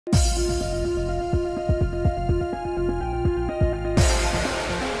Hey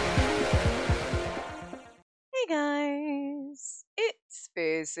guys, it's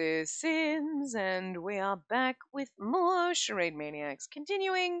Faces Sims, and we are back with more Charade Maniacs,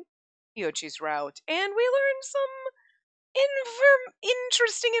 continuing Yochi's route, and we learned some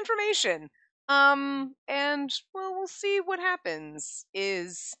interesting information. And well, we'll see what happens.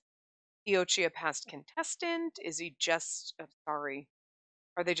 Is Yochi a past contestant? Is he just sorry?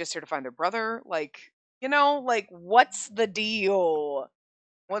 Are they just here to find their brother? Like, what's the deal?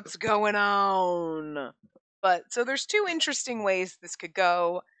 What's going on? But so there's two interesting ways this could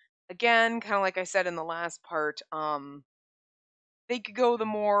go. Again, kind of like I said in the last part, they could go the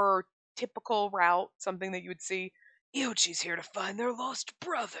more typical route, something that you would see. Yochi's here to find their lost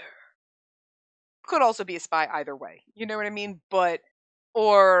brother. Could also be a spy either way. You know what I mean?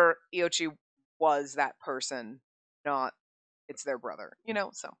 Or Yochi was that person, not it's their brother,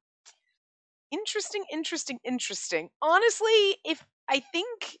 so interesting. Honestly, if I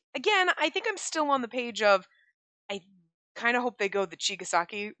think I'm still on the page of I kind of hope they go the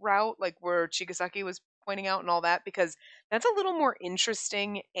Chigasaki route, like where Chigasaki was pointing out and all that, because that's a little more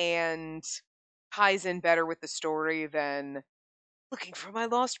interesting and ties in better with the story than looking for my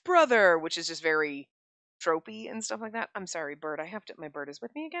lost brother, which is just very tropey and stuff like that. I'm sorry, bird. My bird is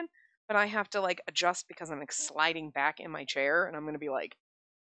with me again, but I have to like adjust because I'm like sliding back in my chair and I'm going to be like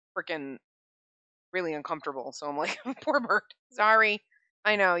freaking really uncomfortable. So I'm like, poor bird. Sorry.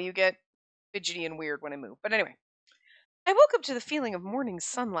 I know you get fidgety and weird when I move. But anyway, I woke up to the feeling of morning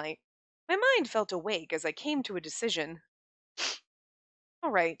sunlight. My mind felt awake as I came to a decision.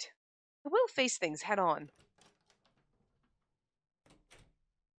 All right, I will face things head on.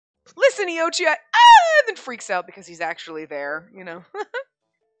 Listen, Iochi, and then freaks out because he's actually there. When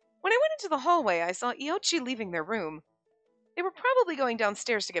I went into the hallway, I saw Iochi leaving their room. They were probably going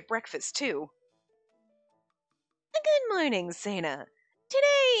downstairs to get breakfast, too. Good morning, Sena.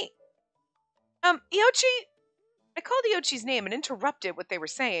 Today... Iochi... I called Iochi's name and interrupted what they were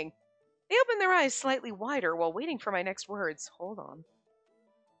saying. They opened their eyes slightly wider while waiting for my next words. Hold on.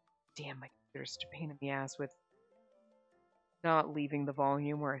 Damn, my computer's such a pain in the ass with not leaving the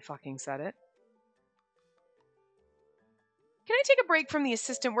volume where I fucking said it. Can I take a break from the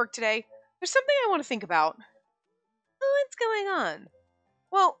assistant work today? There's something I want to think about. What's going on?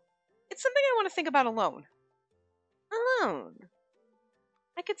 Well, it's something I want to think about alone. Alone?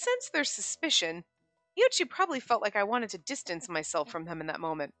 I could sense their suspicion. Yuchi probably felt like I wanted to distance myself from them in that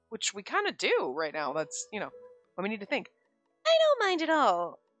moment, which we kind of do right now. That's, what we need to think. I don't mind at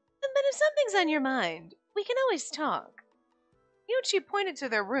all. But if something's on your mind, we can always talk. Yuchi pointed to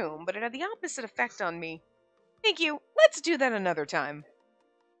their room, but it had the opposite effect on me. Thank you. Let's do that another time.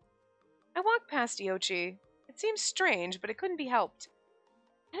 I walked past Iochi. It seems strange, but it couldn't be helped.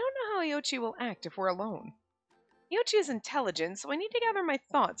 I don't know how Iochi will act if we're alone. Iochi is intelligent, so I need to gather my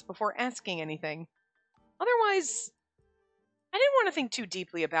thoughts before asking anything. Otherwise, I didn't want to think too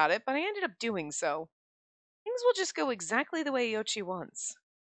deeply about it, but I ended up doing so. Things will just go exactly the way Iochi wants.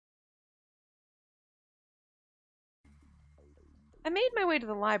 I made my way to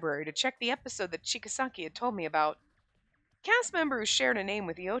the library to check the episode that Chigasaki had told me about. The cast member who shared a name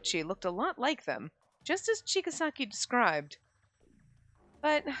with Iochi looked a lot like them, just as Chigasaki described.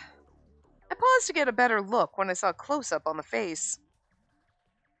 But I paused to get a better look when I saw a close-up on the face.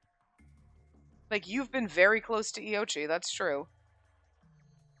 Like, you've been very close to Iochi, that's true.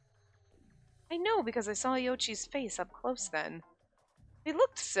 I know because I saw Iochi's face up close then. They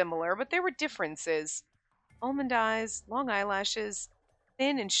looked similar, but there were differences. Almond eyes, long eyelashes,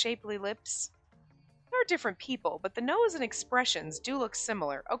 thin and shapely lips. They are different people, but the nose and expressions do look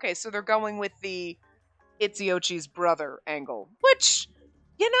similar. Okay, so they're going with the it's Iochi's brother angle. Which,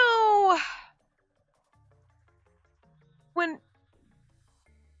 when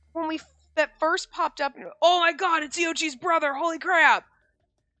that first popped up, oh my god, it's Iochi's brother, holy crap!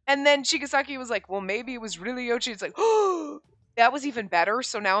 And then Chigasaki was like, well, maybe it was really Iochi. It's like, oh, that was even better.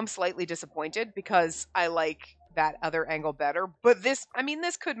 So now I'm slightly disappointed because I like that other angle better. But this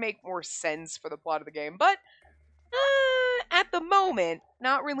could make more sense for the plot of the game. But at the moment,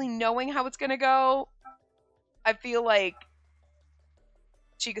 not really knowing how it's going to go, I feel like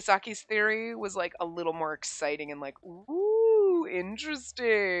Chigasaki's theory was like a little more exciting and like, ooh,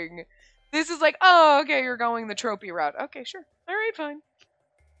 interesting. This is like, oh, okay, you're going the tropey route. Okay, sure. All right, fine.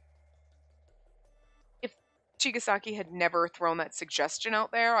 Chigasaki had never thrown that suggestion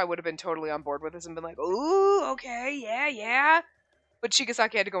out there, I would have been totally on board with this and been like, ooh, okay, yeah. But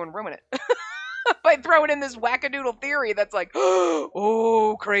Chigasaki had to go and ruin it by throwing in this wackadoodle theory that's like,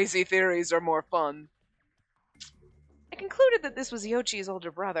 oh, crazy theories are more fun. I concluded that this was Yochi's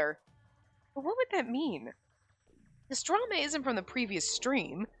older brother. But what would that mean? This drama isn't from the previous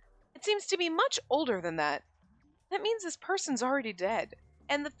stream. It seems to be much older than that. That means this person's already dead.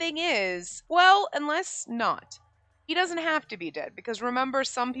 And the thing is, well, unless not. He doesn't have to be dead, because remember,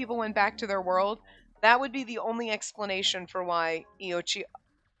 some people went back to their world. That would be the only explanation for why Iochi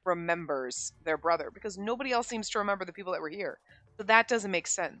remembers their brother, because nobody else seems to remember the people that were here. So that doesn't make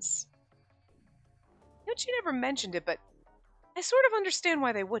sense. Iochi never mentioned it, but I sort of understand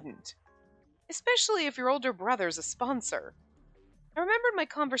why they wouldn't. Especially if your older brother's a sponsor. I remembered my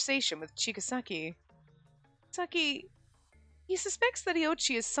conversation with Chigasaki. Saki, he suspects that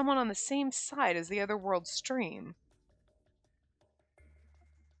Iochi is someone on the same side as the other world stream.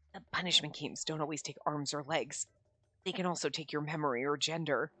 The punishment games don't always take arms or legs. They can also take your memory or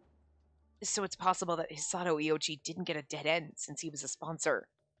gender. So it's possible that Hisato Iochi didn't get a dead end since he was a sponsor.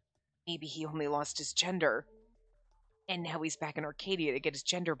 Maybe he only lost his gender. And now he's back in Arcadia to get his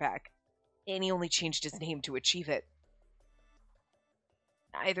gender back. And he only changed his name to achieve it.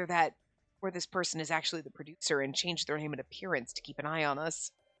 Either that, or this person is actually the producer and changed their name and appearance to keep an eye on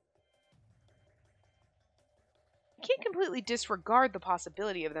us. I can't completely disregard the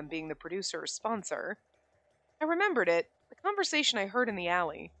possibility of them being the producer or sponsor. I remembered it, the conversation I heard in the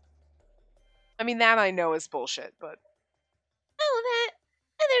alley. I mean, that I know is bullshit, but... Oh,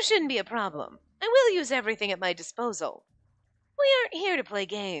 there shouldn't be a problem. I will use everything at my disposal. We aren't here to play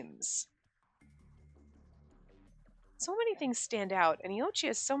games. So many things stand out, and Iochi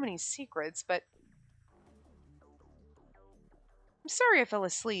has so many secrets, but... I'm sorry I fell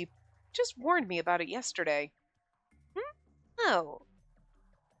asleep. He just warned me about it yesterday. Oh.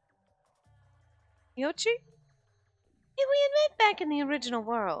 Iochi? If we had met back in the original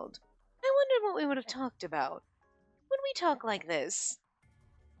world, I wondered what we would have talked about. Would we talk like this?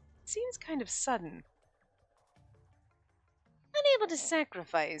 It seems kind of sudden. Unable to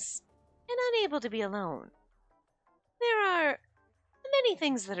sacrifice, and unable to be alone. There are many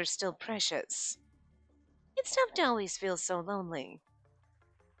things that are still precious. It's tough to always feel so lonely.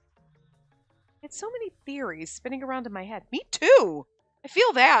 It's so many theories spinning around in my head. Me too! I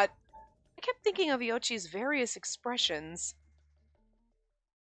feel that! I kept thinking of Iochi's various expressions.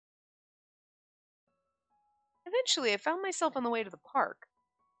 Eventually, I found myself on the way to the park.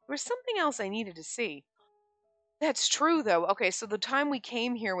 There was something else I needed to see. That's true, though. Okay, so the time we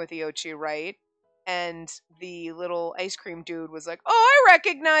came here with Iochi, right? And the little ice cream dude was like, "Oh, I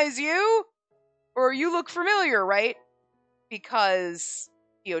recognize you!" Or, "You look familiar," right? Because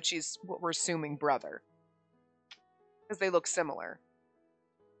Iochi's what we're assuming brother. Because they look similar.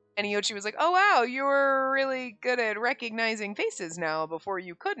 And Iochi was like, "Oh wow, you're really good at recognizing faces now, before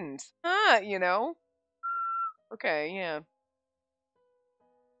you couldn't. Huh, you know?" Okay, yeah.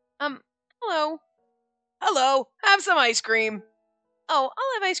 Hello. Hello, have some ice cream. Oh,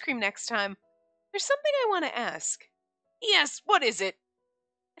 I'll have ice cream next time. There's something I want to ask. Yes, what is it?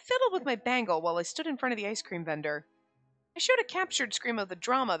 I fiddled with my bangle while I stood in front of the ice cream vendor. I showed a captured screen of the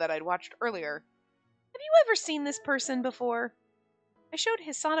drama that I'd watched earlier. Have you ever seen this person before? I showed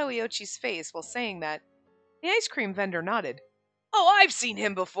Hisato Iochi's face while saying that. The ice cream vendor nodded. Oh, I've seen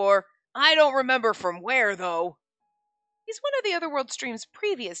him before. I don't remember from where, though. He's one of the Otherworld stream's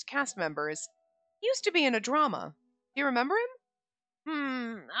previous cast members. He used to be in a drama. Do you remember him?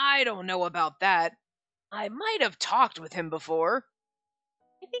 I don't know about that. I might have talked with him before.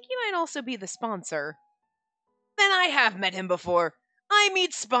 I think he might also be the sponsor. Then I have met him before. I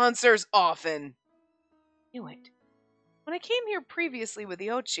meet sponsors often. Knew it. When I came here previously with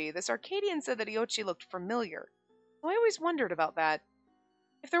Iochi, this Arcadian said that Iochi looked familiar. So I always wondered about that.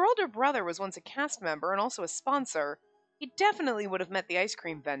 If their older brother was once a cast member and also a sponsor, he definitely would have met the ice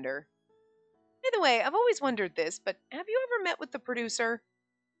cream vendor. By the way, I've always wondered this, but have you ever met with the producer?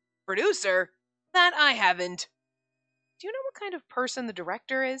 Producer? That I haven't. Do you know what kind of person the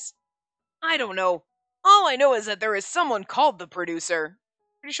director is? I don't know. All I know is that there is someone called the producer.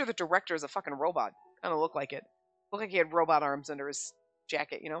 Pretty sure the director is a fucking robot. Kind of look like it. Look like he had robot arms under his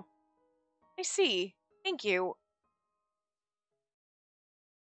jacket, you know? I see. Thank you.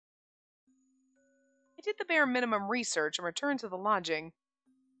 I did the bare minimum research and returned to the lodging.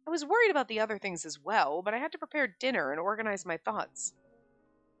 I was worried about the other things as well, but I had to prepare dinner and organize my thoughts.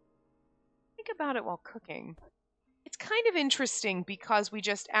 Think about it while cooking. It's kind of interesting because we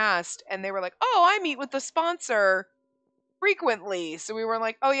just asked and they were like, "Oh, I meet with the sponsor frequently." So we were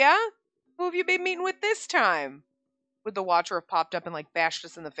like, "Oh yeah? Who have you been meeting with this time?" Would the watcher have popped up and like bashed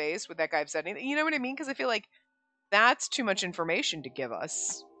us in the face? Would that guy have said anything? You know what I mean? Because I feel like that's too much information to give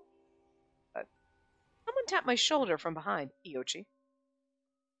us. But someone tapped my shoulder from behind. Iochi.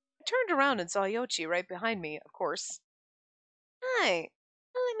 I turned around and saw Iochi right behind me, of course. Hi,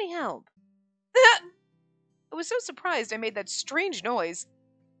 let me help. I was so surprised I made that strange noise.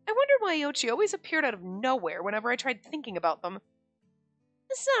 I wondered why Yoshi always appeared out of nowhere whenever I tried thinking about them.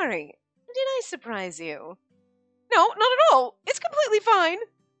 Sorry, did I surprise you? No, not at all. It's completely fine.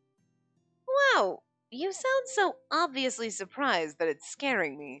 Wow, you sound so obviously surprised that it's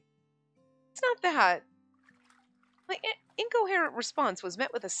scaring me. It's not that. My incoherent response was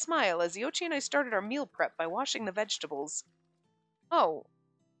met with a smile as Yoshi and I started our meal prep by washing the vegetables. Oh.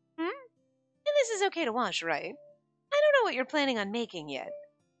 Hmm? And this is okay to wash, right? I don't know what you're planning on making yet.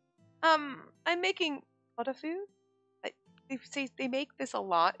 I'm making tofu. They make this a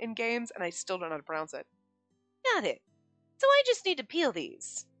lot in games, and I still don't know how to pronounce it. Got it. So I just need to peel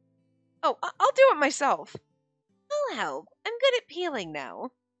these. Oh, I'll do it myself. I'll help. I'm good at peeling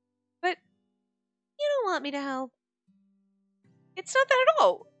now. But you don't want me to help? It's not that at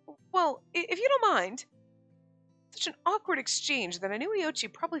all. Well, if you don't mind. Such an awkward exchange that I knew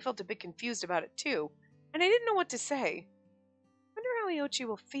Iochi probably felt a bit confused about it too, and I didn't know what to say. I wonder how Iochi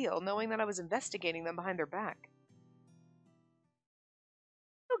will feel knowing that I was investigating them behind their back.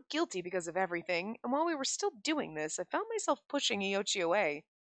 I felt guilty because of everything, and while we were still doing this, I found myself pushing Iochi away.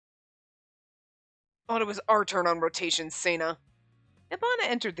 Thought it was our turn on rotation, Sena. Ibana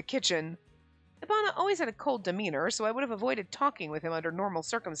entered the kitchen. Ibana always had a cold demeanor, so I would have avoided talking with him under normal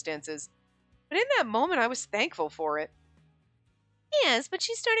circumstances. But in that moment, I was thankful for it. Yes, but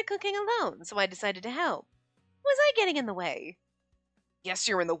she started cooking alone, so I decided to help. Was I getting in the way? Yes,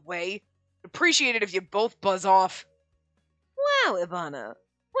 you're in the way. Appreciate it if you both buzz off. Wow, Ibana.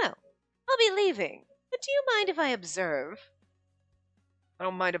 Well, I'll be leaving, but do you mind if I observe? I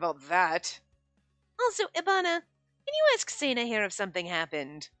don't mind about that. Also, Ibana, can you ask Sena here if something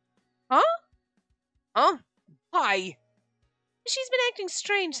happened? Huh? Huh? Why? She's been acting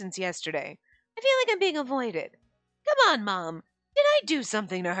strange since yesterday. I feel like I'm being avoided. Come on, Mom. Did I do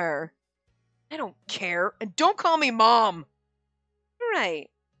something to her? I don't care, and don't call me Mom. Right.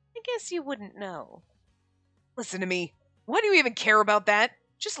 I guess you wouldn't know. Listen to me. Why do you even care about that?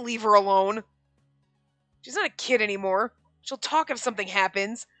 Just leave her alone. She's not a kid anymore. She'll talk if something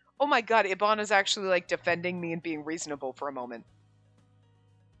happens. Oh my god, Ibana's actually defending me and being reasonable for a moment.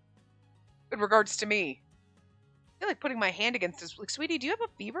 In regards to me. I feel like putting my hand against this. Sweetie, do you have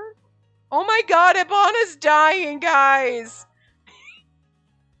a fever? Oh my god, Ibana's dying, guys!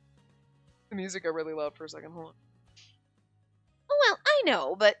 The music got really loud for a second. Hold on. Oh, well, I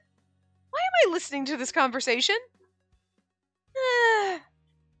know, but why am I listening to this conversation? I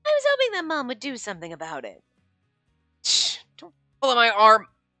was hoping that Mom would do something about it. Shh, don't pull on my arm.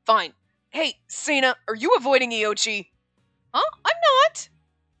 Fine. Hey, Sena, are you avoiding Iochi? Huh? I'm not.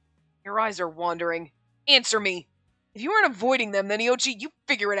 Your eyes are wandering. Answer me. If you aren't avoiding them, then Iochi, you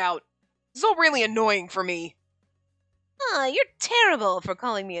figure it out. This is all really annoying for me. You're terrible for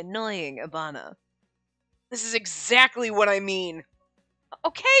calling me annoying, Ibana. This is exactly what I mean.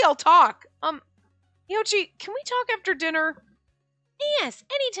 Okay, I'll talk. Iochi, can we talk after dinner? Yes,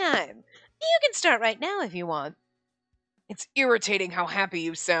 anytime. You can start right now if you want. It's irritating how happy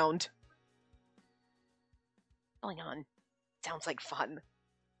you sound. What's going on? Sounds like fun.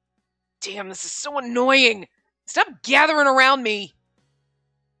 Damn, this is so annoying. Stop gathering around me.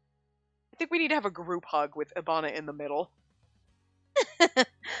 I think we need to have a group hug with Ibana in the middle. Well,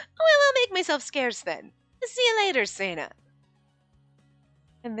 I'll make myself scarce then. See you later, Sena.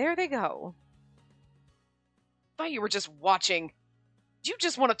 And there they go. Thought you were just watching. Do you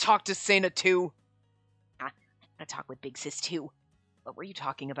just want to talk to Sena too? I want to talk with Big Sis too. What were you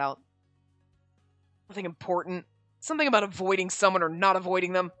talking about? Nothing important. Something about avoiding someone or not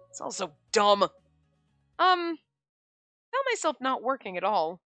avoiding them. It's all so dumb. Found myself not working at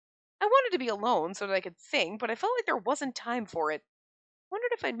all. I wanted to be alone so that I could think, but I felt like there wasn't time for it.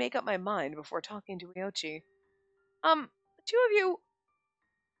 Wondered if I'd make up my mind before talking to Iochi. The two of you...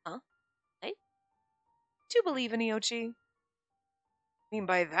 Huh? Hey? Do believe in Iochi? What do you mean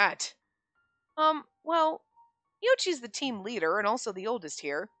by that? Well, Iochi's the team leader and also the oldest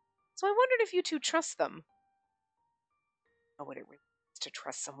here, so I wondered if you two trust them. Oh, what it really is to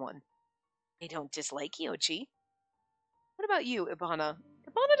trust someone. They don't dislike Iochi. What about you, Ibana?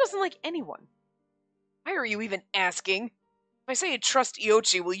 Ibana doesn't like anyone. Why are you even asking? If I say I trust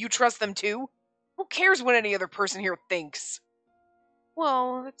Iochi, will you trust them too? Who cares what any other person here thinks?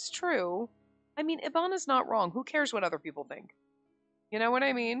 Well, that's true. I mean, Ibana's not wrong. Who cares what other people think? You know what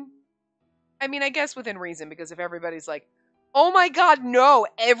I mean? I mean, I guess within reason, because if everybody's like, oh my god, no,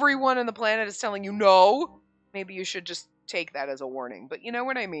 everyone on the planet is telling you no, maybe you should just take that as a warning. But you know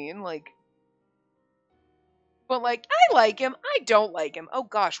what I mean? But I like him, I don't like him. Oh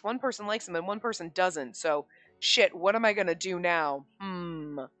gosh, one person likes him and one person doesn't, so Shit, what am I gonna do now?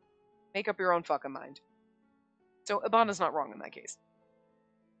 Make up your own fucking mind. So Ibana's not wrong in that case.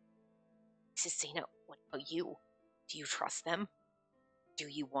 Cicina, what about you? Do you trust them? Do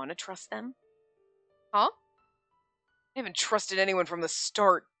you want to trust them? Huh? I haven't trusted anyone from the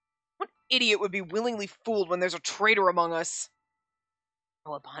start. What idiot would be willingly fooled when there's a traitor among us?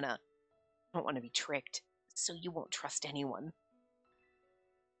 Oh, Ibana, I don't want to be tricked, so you won't trust anyone.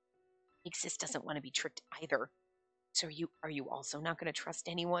 Ixis doesn't want to be tricked either. So are you also not going to trust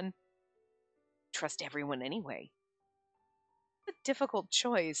anyone? Trust everyone anyway. It's a difficult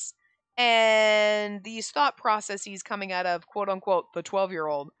choice. And these thought processes coming out of, quote unquote, the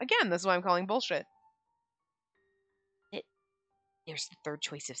 12-year-old. Again, this is why I'm calling bullshit. There's the third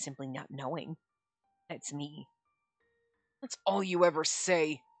choice of simply not knowing. That's me. That's all you ever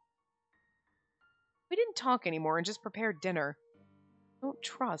say. We didn't talk anymore and just prepared dinner. I don't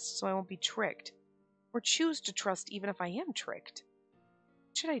trust, so I won't be tricked. Or choose to trust even if I am tricked.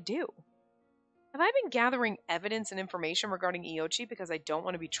 What should I do? Have I been gathering evidence and information regarding Iochi because I don't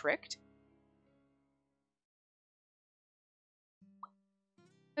want to be tricked?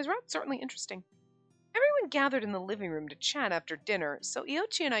 This route's certainly interesting. Everyone gathered in the living room to chat after dinner, so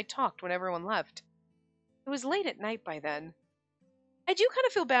Iochi and I talked when everyone left. It was late at night by then. I do kind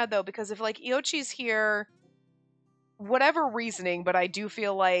of feel bad, though, because if, Iochi's here, whatever reasoning, but I do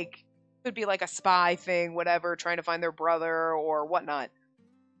feel like it could be, a spy thing, whatever, trying to find their brother or whatnot.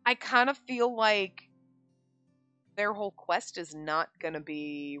 I kind of feel like their whole quest is not going to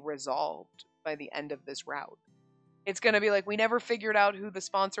be resolved by the end of this route. It's going to be we never figured out who the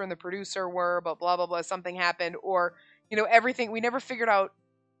sponsor and the producer were, but blah, blah, blah, something happened. Or, everything, we never figured out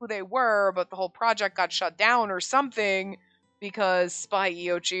who they were, but the whole project got shut down or something because spy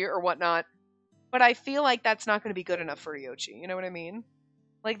Iochi or whatnot. But I feel like that's not going to be good enough for Iochi. You know what I mean?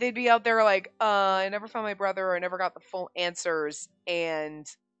 They'd be out there I never found my brother, or I never got the full answers. And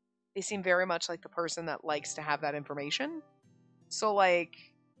they seem very much like the person that likes to have that information. So,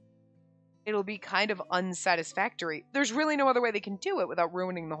 it'll be kind of unsatisfactory. There's really no other way they can do it without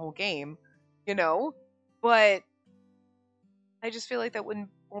ruining the whole game, But I just feel like that won't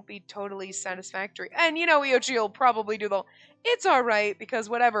be totally satisfactory. And, Iochi will probably do it's alright, because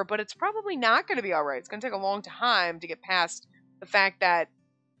whatever, but it's probably not going to be alright. It's going to take a long time to get past the fact that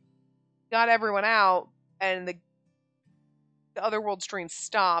got everyone out, and the other world stream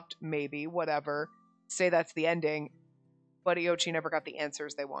stopped, maybe, whatever. Say that's the ending. But Iochi never got the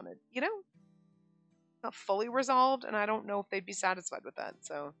answers they wanted. Not fully resolved, and I don't know if they'd be satisfied with that,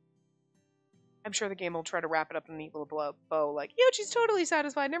 so I'm sure the game will try to wrap it up in a neat little bow, Iochi's totally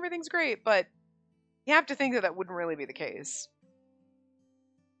satisfied and everything's great, but you have to think that wouldn't really be the case.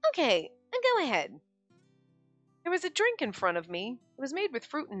 Okay, then go ahead. There was a drink in front of me. It was made with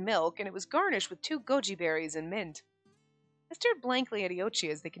fruit and milk, and it was garnished with 2 goji berries and mint. I stared blankly at Iochi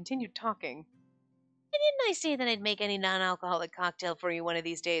as they continued talking. Didn't I say that I'd make any non-alcoholic cocktail for you one of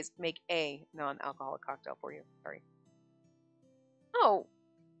these days? Make a non-alcoholic cocktail for you. Sorry. Oh,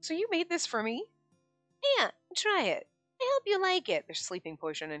 so you made this for me? Yeah, try it. I hope you like it. There's sleeping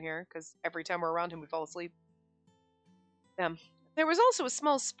potion in here, because every time we're around him we fall asleep. There was also a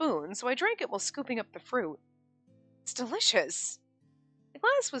small spoon, so I drank it while scooping up the fruit. It's delicious. The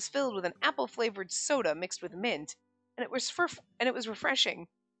glass was filled with an apple-flavored soda mixed with mint, and it was refreshing.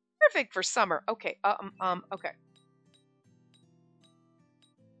 Perfect for summer. Okay, okay.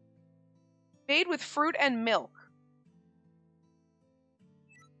 Made with fruit and milk.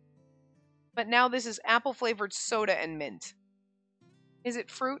 But now this is apple-flavored soda and mint. Is it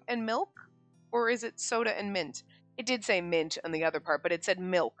fruit and milk? Or is it soda and mint? It did say mint on the other part, but it said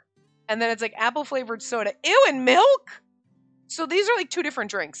milk. And then it's apple-flavored soda. Ew, and milk? So these are 2 different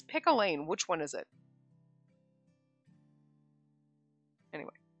drinks. Pick a lane. Which one is it?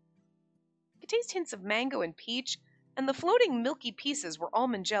 Anyway. I could taste hints of mango and peach, and the floating milky pieces were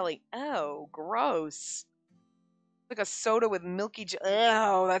almond jelly. Oh, gross. Like a soda with milky jelly.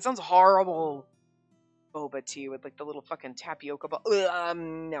 Oh, that sounds horrible. Boba tea with the little fucking tapioca ball.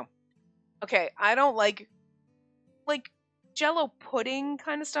 No. Okay, I don't like Jello pudding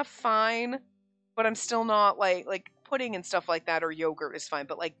kind of stuff, fine. But I'm still not like pudding and stuff like that, or yogurt is fine.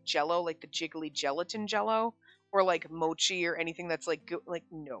 But Jello, the jiggly gelatin Jello, or mochi or anything that's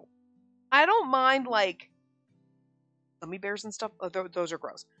no. I don't mind gummy bears and stuff. Oh, those are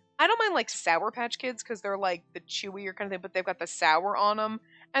gross. I don't mind Sour Patch Kids because they're the chewier kind of thing, but they've got the sour on them,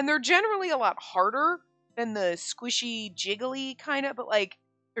 and they're generally a lot harder than the squishy, jiggly kind of. But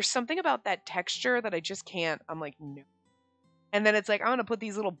there's something about that texture that I just can't. I'm no. And then it's I'm gonna put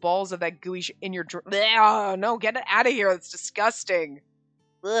these little balls of that gooey in your drink. No, get it out of here. It's disgusting.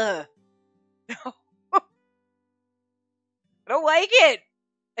 Ugh. No. I don't like it.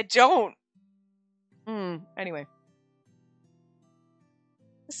 I don't. Anyway.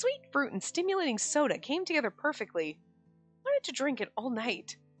 The sweet fruit and stimulating soda came together perfectly. I wanted to drink it all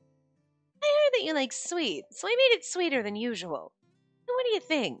night. I heard that you like sweet, so I made it sweeter than usual. And what do you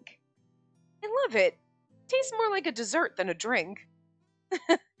think? I love it. It tastes more like a dessert than a drink.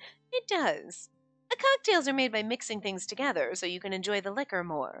 It does. The cocktails are made by mixing things together so you can enjoy the liquor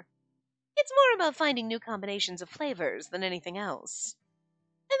more. It's more about finding new combinations of flavors than anything else.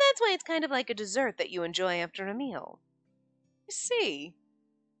 And that's why it's kind of like a dessert that you enjoy after a meal. You see,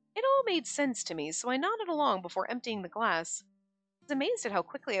 it all made sense to me, so I nodded along before emptying the glass. I was amazed at how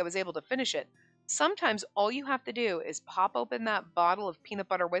quickly I was able to finish it. Sometimes all you have to do is pop open that bottle of peanut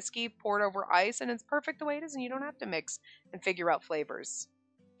butter whiskey, pour it over ice, and it's perfect the way it is, and you don't have to mix and figure out flavors.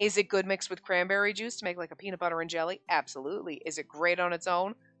 Is it good mixed with cranberry juice to make like a peanut butter and jelly? Absolutely. Is it great on its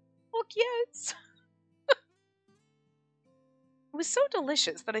own? Look, yes. It was so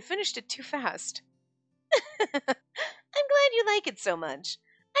delicious that I finished it too fast. I'm glad you like it so much.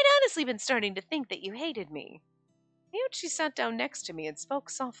 I'd honestly been starting to think that you hated me. She sat down next to me and spoke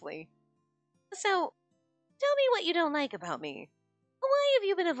softly. So, tell me what you don't like about me. Why have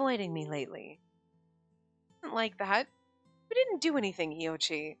you been avoiding me lately? I didn't like that. You didn't do anything,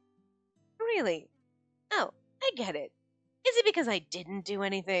 Iochi. Really? Oh, I get it. Is it because I didn't do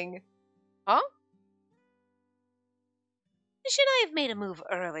anything? Huh? Should I have made a move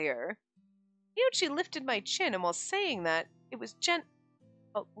earlier? Iochi lifted my chin, and while saying that, it was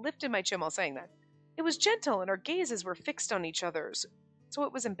lifted my chin while saying that. It was gentle, and our gazes were fixed on each other's, so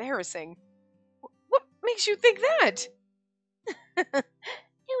it was embarrassing. What makes you think that? It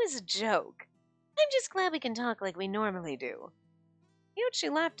was a joke. I'm just glad we can talk like we normally do.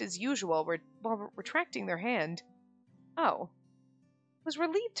 Iochi laughed as usual while retracting their hand. Oh. I was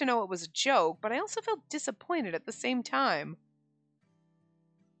relieved to know it was a joke, but I also felt disappointed at the same time.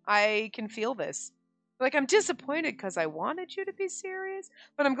 I can feel this. Like, I'm disappointed because I wanted you to be serious,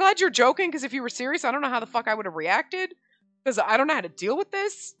 but I'm glad you're joking because if you were serious, I don't know how the fuck I would have reacted because I don't know how to deal with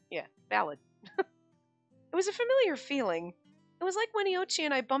this. Yeah, valid. It was a familiar feeling. It was like when Iochi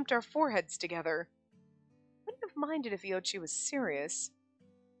and I bumped our foreheads together. I wouldn't have minded if Iochi was serious.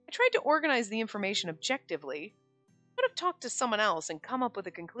 I tried to organize the information objectively. I could have talked to someone else and come up with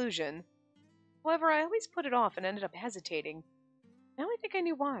a conclusion. However, I always put it off and ended up hesitating. Now I think I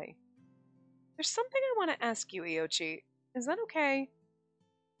knew why. There's something I want to ask you, Iochi. Is that okay?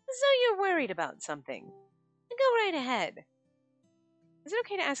 So you're worried about something. Then go right ahead. Is it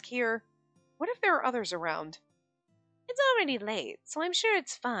okay to ask here? What if there are others around? It's already late, so I'm sure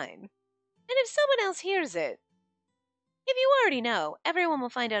it's fine. And if someone else hears it, if you already know, everyone will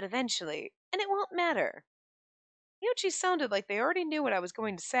find out eventually, and it won't matter. Iochi sounded like they already knew what I was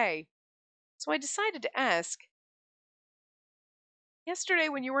going to say, so I decided to ask. Yesterday,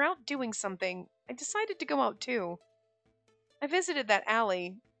 when you were out doing something, I decided to go out too. I visited that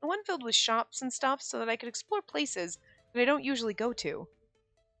alley, the one filled with shops and stuff, so that I could explore places that I don't usually go to.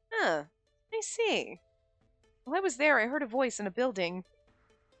 Huh, I see. While I was there, I heard a voice in a building.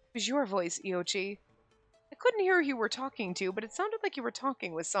 It was your voice, Iochi. I couldn't hear who you were talking to, but it sounded like you were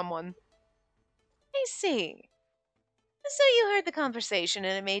talking with someone. I see. So you heard the conversation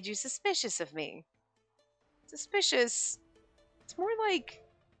and it made you suspicious of me. Suspicious? It's more like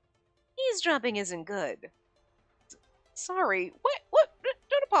eavesdropping isn't good. Sorry. What?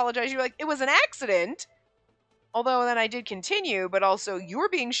 Don't apologize. You're like, it was an accident. Although then I did continue, but also you're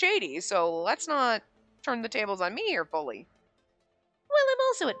being shady, so let's not turn the tables on me here fully. Well, I'm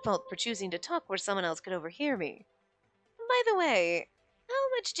also at fault for choosing to talk where someone else could overhear me. By the way,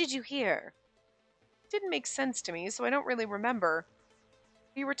 how much did you hear? It didn't make sense to me, so I don't really remember.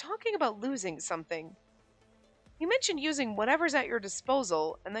 You were talking about losing something. You mentioned using whatever's at your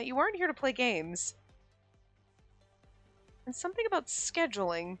disposal, and that you aren't here to play games. And something about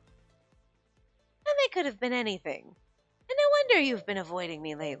scheduling. And that could have been anything. And no wonder you've been avoiding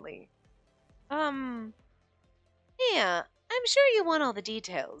me lately. Yeah, I'm sure you want all the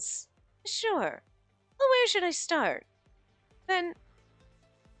details. Sure. Well, where should I start? Then...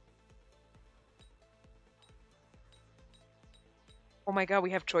 Oh my god,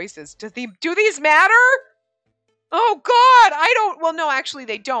 we have choices. Do these matter? Oh god, I don't... Well, no, actually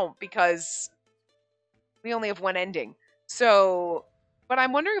they don't, because we only have one ending. So... But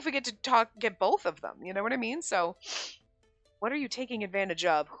I'm wondering if we get to get both of them. You know what I mean? So, what are you taking advantage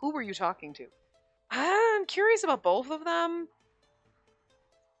of? Who were you talking to? I'm curious about both of them.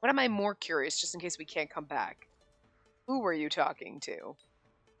 What am I more curious, just in case we can't come back? Who were you talking to?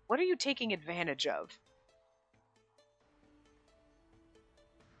 What are you taking advantage of?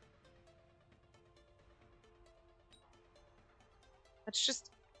 Let's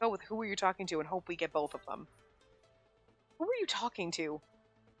just go with who were you talking to and hope we get both of them. Who were you talking to?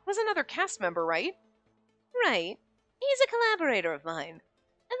 It was another cast member, right? Right. He's a collaborator of mine.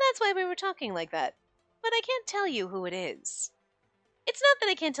 And that's why we were talking like that. But I can't tell you who it is. It's not that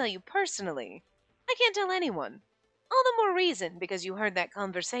I can't tell you personally. I can't tell anyone. All the more reason because you heard that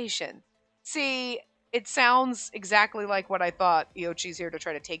conversation. See, it sounds exactly like what I thought. Iochi's here to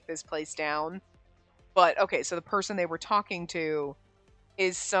try to take this place down. But, okay, so the person they were talking to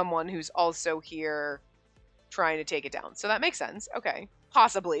is someone who's also here trying to take it down. So that makes sense. Okay.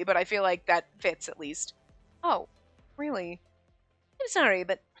 Possibly, but I feel like that fits at least. Oh, really? I'm sorry,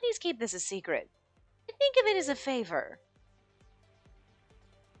 but please keep this a secret. I think of it as a favor.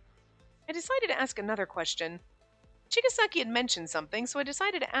 I decided to ask another question. Chigasaki had mentioned something, so I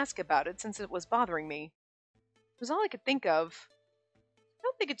decided to ask about it since it was bothering me. It was all I could think of. I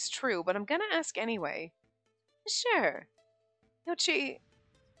don't think it's true, but I'm gonna ask anyway. Sure. Yochi...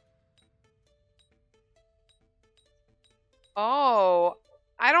 Oh,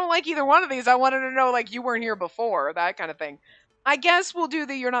 I don't like either one of these. I wanted to know, like, you weren't here before, that kind of thing. I guess we'll do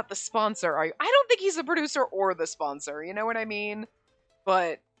the you're not the sponsor, are you? I don't think he's the producer or the sponsor, you know what I mean?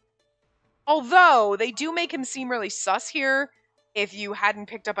 But, although, they do make him seem really sus here, if you hadn't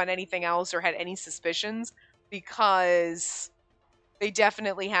picked up on anything else or had any suspicions, because they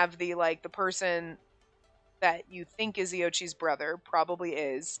definitely have the, like, the person that you think is Iochi's brother, probably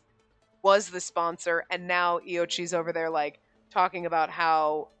is, was the sponsor, and now Iochi's over there, like, talking about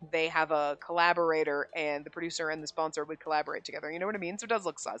how they have a collaborator and the producer and the sponsor would collaborate together. You know what I mean? So it does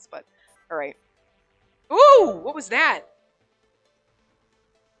look sus, but alright. Ooh! What was that?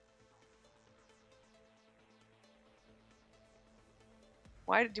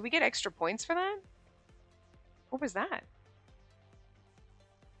 Why did we get extra points for that? What was that?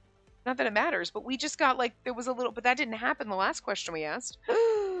 Not that it matters, but we just got, like, there was a little, but that didn't happen the last question we asked.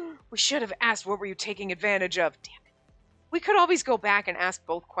 We should have asked, what were you taking advantage of? Damn it. We could always go back and ask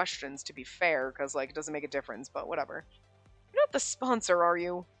both questions, to be fair, because, like, it doesn't make a difference, but whatever. You're not the sponsor, are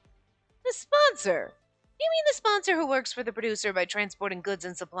you? The sponsor? You mean the sponsor who works for the producer by transporting goods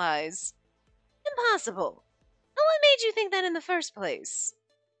and supplies? Impossible. And what made you think that in the first place?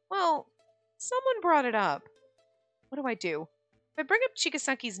 Well, someone brought it up. What do I do? If I bring up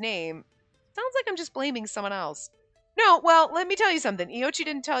Chigasaki's name, sounds like I'm just blaming someone else. No, well, let me tell you something. Iochi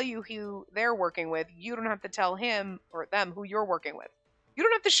didn't tell you who they're working with. You don't have to tell him or them who you're working with. You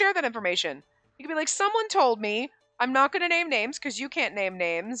don't have to share that information. You can be like, someone told me. I'm not going to name names because you can't name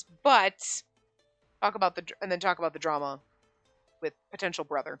names, but talk about the drama with potential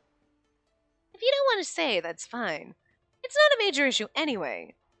brother. If you don't want to say, that's fine. It's not a major issue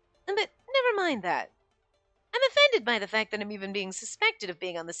anyway. But never mind that. I'm offended by the fact that I'm even being suspected of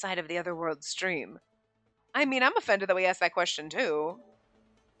being on the side of the otherworld stream. I mean, I'm offended that we asked that question, too.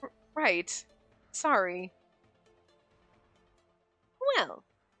 Right. Sorry. Well,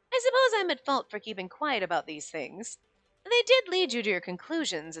 I suppose I'm at fault for keeping quiet about these things. They did lead you to your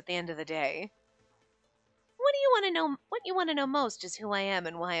conclusions at the end of the day. What you want to know most is who I am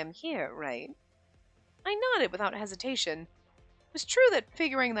and why I'm here, right? I nodded without hesitation. It was true that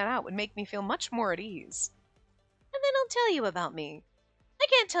figuring that out would make me feel much more at ease. And then I'll tell you about me. I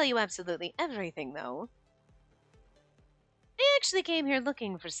can't tell you absolutely everything, though. I actually came here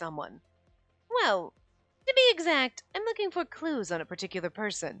looking for someone. Well, to be exact, I'm looking for clues on a particular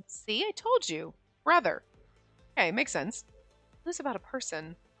person. See, I told you. Brother. Okay, makes sense. Clues about a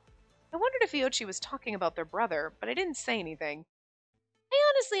person. I wondered if Iochi was talking about their brother, but I didn't say anything. I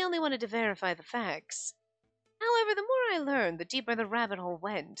honestly only wanted to verify the facts. However, the more I learned, the deeper the rabbit hole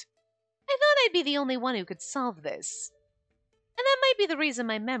went. I thought I'd be the only one who could solve this. And that might be the reason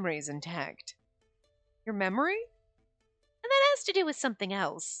my memory's intact. Your memory? And that has to do with something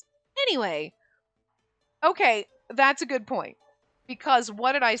else. Anyway. Okay, that's a good point. Because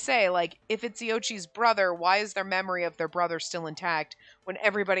what did I say? Like, if it's Iochi's brother, why is their memory of their brother still intact when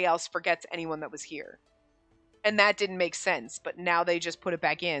everybody else forgets anyone that was here? And that didn't make sense, but now they just put it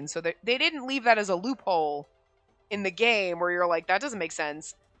back in. So they didn't leave that as a loophole in the game where you're like, that doesn't make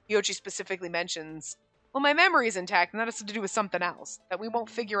sense. Iochi specifically mentions, well, my memory is intact, and that has to do with something else that we won't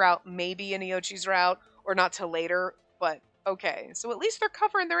figure out maybe in Iochi's route or not till later, but okay. So at least they're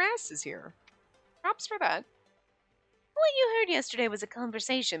covering their asses here. Props for that. What you heard yesterday was a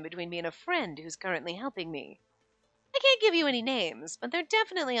conversation between me and a friend who's currently helping me. I can't give you any names, but they're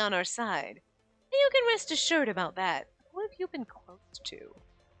definitely on our side. And you can rest assured about that. Who have you been close to?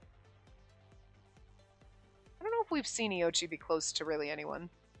 I don't know if we've seen Iochi be close to really anyone.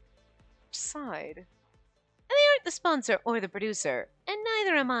 Which side? And they aren't the sponsor or the producer, and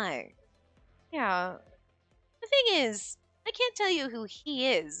neither am I. Yeah. The thing is, I can't tell you who he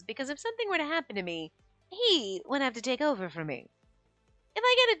is, because if something were to happen to me, he would have to take over for me. If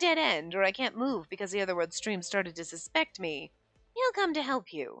I get a dead end, or I can't move because the Otherworld stream started to suspect me, he'll come to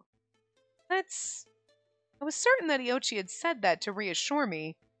help you. That's... I was certain that Iochi had said that to reassure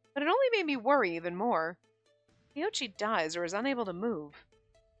me, but it only made me worry even more. If Iochi dies or is unable to move.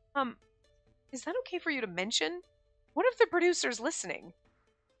 Is that okay for you to mention? What if the producer's listening?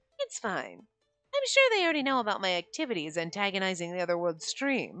 It's fine. I'm sure they already know about my activities antagonizing the Otherworld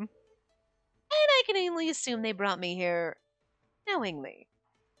stream. And I can only assume they brought me here knowingly.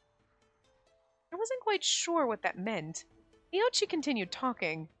 I wasn't quite sure what that meant. Iochi continued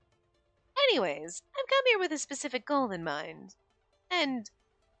talking. Anyways, I've come here with a specific goal in mind. And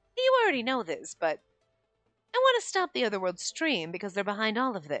you already know this, but I want to stop the Otherworld stream because they're behind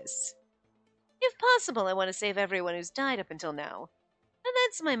all of this. If possible, I want to save everyone who's died up until now. And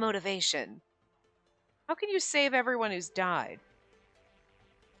that's my motivation. How can you save everyone who's died?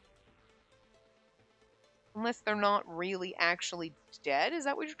 Unless they're not really actually dead? Is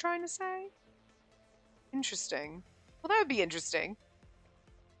that what you're trying to say? Interesting. Well, that would be interesting.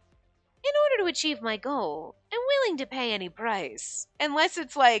 In order to achieve my goal, I'm willing to pay any price. Unless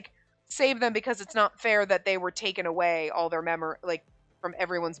it's like, save them because it's not fair that they were taken away, all their memory, like, from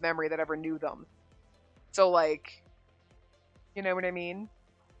everyone's memory that ever knew them. So, like, you know what I mean?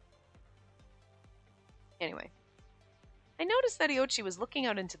 Anyway. I noticed that Iochi was looking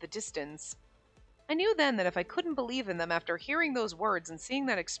out into the distance. I knew then that if I couldn't believe in them after hearing those words and seeing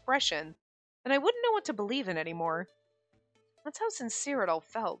that expression, then I wouldn't know what to believe in anymore. That's how sincere it all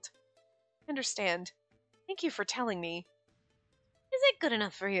felt. I understand. Thank you for telling me. Is it good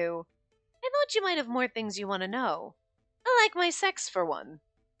enough for you? I thought you might have more things you want to know. I like my sex, for one.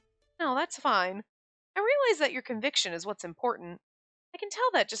 No, that's fine. I realize that your conviction is what's important. I can tell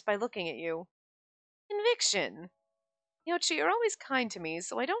that just by looking at you. Conviction? Yochi, you're always kind to me,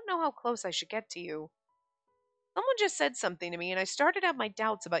 so I don't know how close I should get to you. Someone just said something to me, and I started to have my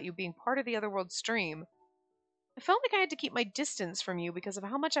doubts about you being part of the Otherworld stream. I felt like I had to keep my distance from you because of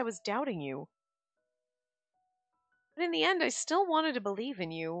how much I was doubting you. But in the end, I still wanted to believe in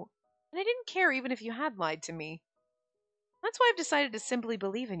you, and I didn't care even if you had lied to me. That's why I've decided to simply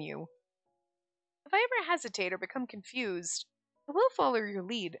believe in you. If I ever hesitate or become confused, I will follow your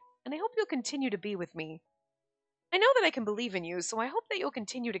lead, and I hope you'll continue to be with me. I know that I can believe in you, so I hope that you'll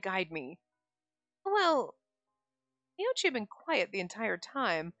continue to guide me. Well, Iochi had been quiet the entire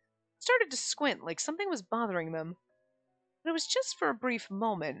time, started to squint like something was bothering them. But it was just for a brief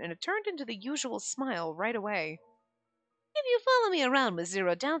moment, and it turned into the usual smile right away. If you follow me around with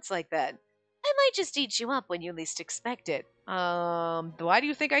zero doubts like that, I might just eat you up when you least expect it. Why do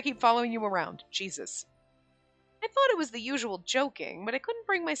you think I keep following you around? Jesus. I thought it was the usual joking, but I couldn't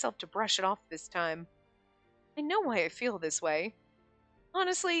bring myself to brush it off this time. I know why I feel this way.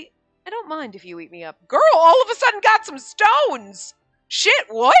 Honestly, I don't mind if you eat me up. Girl, all of a sudden got some stones! Shit,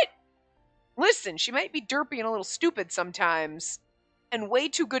 what? Listen, she might be derpy and a little stupid sometimes, and way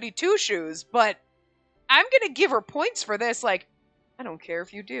too goody two-shoes, but I'm gonna give her points for this, like, I don't care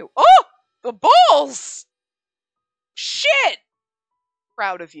if you do. Oh! The balls! Shit!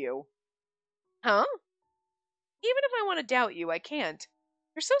 Proud of you. Huh? Even if I want to doubt you, I can't.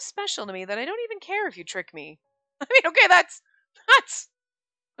 You're so special to me that I don't even care if you trick me. I mean, okay,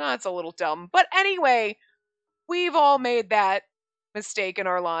 that's a little dumb. But anyway, we've all made that mistake in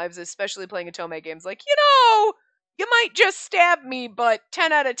our lives, especially playing Otome games. Like, you might just stab me, but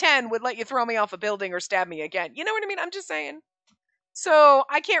 10 out of 10 would let you throw me off a building or stab me again. You know what I mean? I'm just saying. So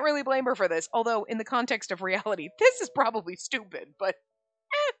I can't really blame her for this. Although, in the context of reality, this is probably stupid. But,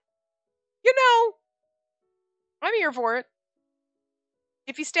 you know, I'm here for it.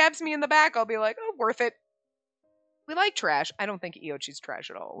 If he stabs me in the back, I'll be like, oh, worth it. We like trash. I don't think Iochi's trash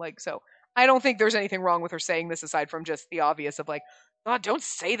at all. Like, so I don't think there's anything wrong with her saying this aside from just the obvious of like, God, don't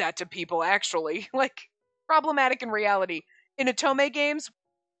say that to people, actually. Like, problematic in reality. In Otome games,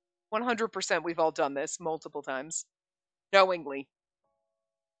 100% we've all done this multiple times. Knowingly.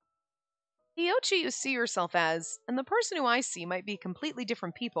 The Iochi you see yourself as, and the person who I see might be completely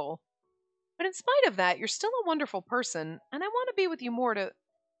different people. But in spite of that, you're still a wonderful person, and I want to be with you more to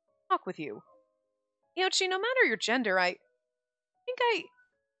talk with you. Iochi, no matter your gender, I think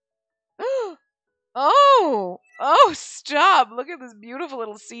Oh, stop. Look at this beautiful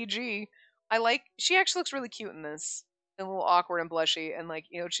little CG. She actually looks really cute in this. A little awkward and blushy, and like,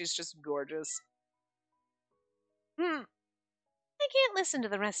 she's just gorgeous. I can't listen to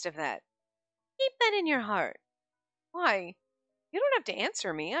the rest of that. Keep that in your heart. Why? You don't have to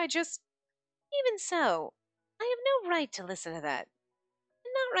answer me, Even so, I have no right to listen to that.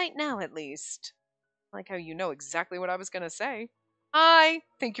 Not right now, at least. I like how you know exactly what I was going to say. I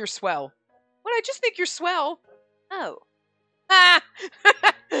think you're swell. What, I just think you're swell? Oh. Ah!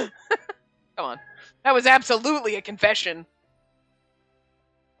 Come on. That was absolutely a confession.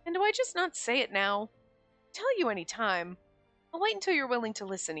 And do I just not say it now? Tell you any time. I'll wait until you're willing to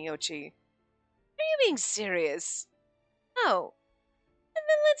listen, Iochi. Are you being serious? Oh. And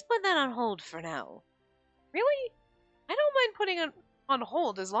then let's put that on hold for now. Really? I don't mind putting it on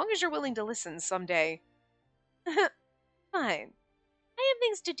hold as long as you're willing to listen someday. Fine. I have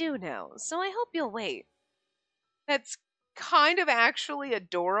things to do now, so I hope you'll wait. That's kind of actually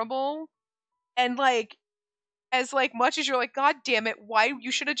adorable. And like, as like much as you're like, God damn it, why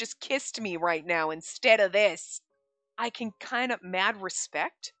you should have just kissed me right now instead of this. I can kind of mad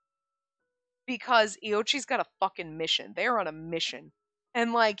respect. Because Iochi's got a fucking mission. They're on a mission.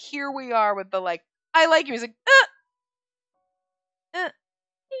 And like, here we are with the like, I like you. He's like, maybe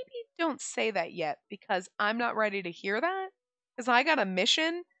don't say that yet because I'm not ready to hear that. Because I got a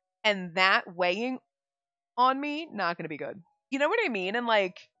mission and that weighing on me, not going to be good. You know what I mean? And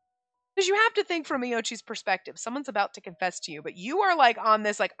like, because you have to think from Iochi's perspective. Someone's about to confess to you, but you are like on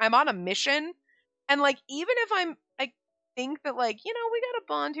this, like, I'm on a mission. And like, even if I think that like, you know, we got a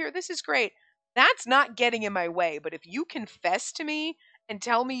bond here. This is great. That's not getting in my way. But if you confess to me and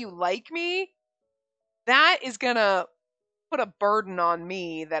tell me you like me, that is going to put a burden on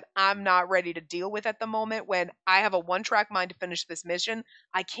me that I'm not ready to deal with at the moment when I have a one-track mind to finish this mission.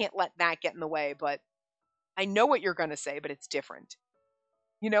 I can't let that get in the way, but I know what you're going to say, but it's different.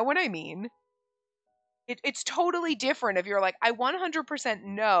 You know what I mean? It's totally different if you're like, I 100%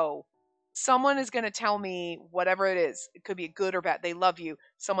 know someone is going to tell me whatever it is. It could be good or bad. They love you.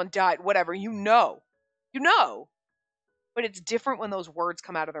 Someone died, whatever. You know. You know. But it's different when those words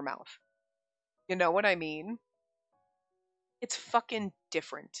come out of their mouth. You know what I mean? It's fucking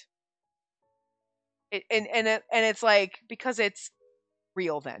different. And it's like, because it's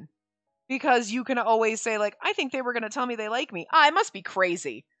real then. Because you can always say like, I think they were going to tell me they like me. Ah, it must be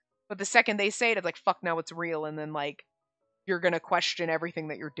crazy. But the second they say it, it's like, fuck, now it's real. And then like, you're going to question everything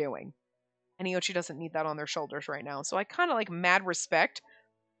that you're doing. And Iochi doesn't need that on their shoulders right now. So I kind of like mad respect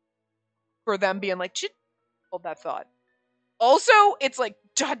for them being like, hold that thought. Also, it's like,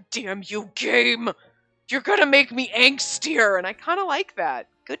 God damn you, game. You're going to make me angstier. And I kind of like that.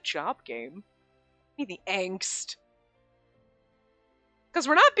 Good job, game. Give me the angst. Because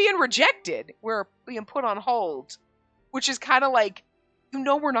we're not being rejected. We're being put on hold. Which is kind of like, you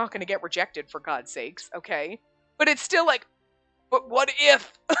know we're not going to get rejected, for God's sakes, okay? But it's still like, but what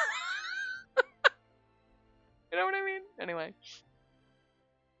if? You know what I mean? Anyway. And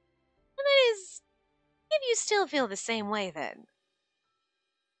that is, if you still feel the same way then.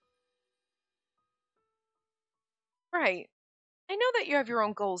 Right. I know that you have your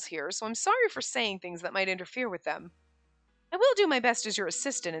own goals here, so I'm sorry for saying things that might interfere with them. I will do my best as your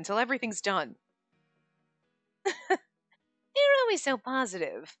assistant until everything's done. You're always so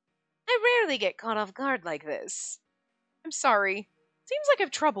positive. I rarely get caught off guard like this. I'm sorry. Seems like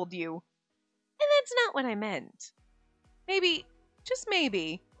I've troubled you. And that's not what I meant. Maybe, just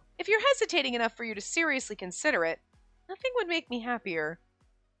maybe, if you're hesitating enough for you to seriously consider it, nothing would make me happier.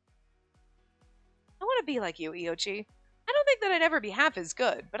 I want to be like you, Iochi. I don't think that I'd ever be half as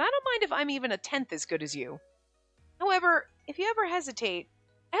good, but I don't mind if I'm even a tenth as good as you. However, if you ever hesitate,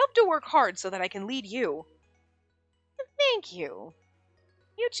 I hope to work hard so that I can lead you. Thank you.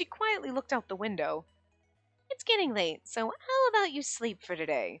 Iochi quietly looked out the window. It's getting late, so how about you sleep for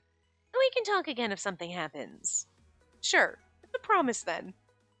today? And we can talk again if something happens. Sure, it's a promise then.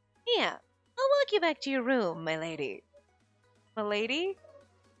 Yeah, I'll walk you back to your room, my lady. My lady? When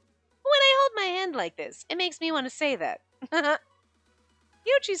I hold my hand like this, it makes me want to say that.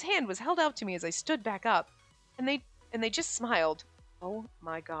 Iochi's hand was held out to me as I stood back up, and they just smiled. Oh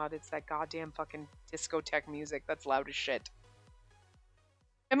my god, it's that goddamn fucking discotheque music. That's loud as shit.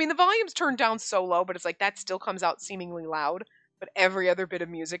 I mean, the volume's turned down so low, but it's like that still comes out seemingly loud, but every other bit of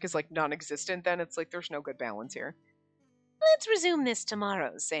music is like non-existent, then it's like there's no good balance here. Let's resume this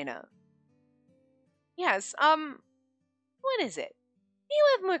tomorrow, Sena. Yes, what is it? Do you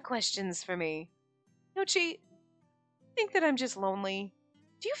have more questions for me? Yochi, think that I'm just lonely?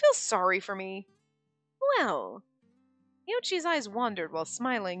 Do you feel sorry for me? Well, Yochi's eyes wandered while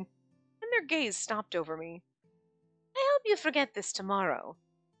smiling, and their gaze stopped over me. I hope you forget this tomorrow.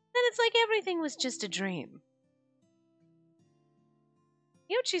 Then it's like everything was just a dream.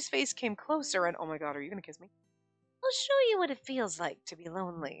 Yochi's face came closer and, oh my god, are you gonna kiss me? I'll show you what it feels like to be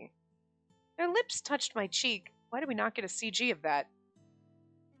lonely. Their lips touched my cheek. Why did we not get a CG of that?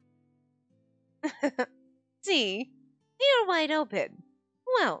 See? You're wide open.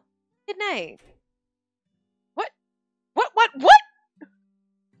 Well, good night.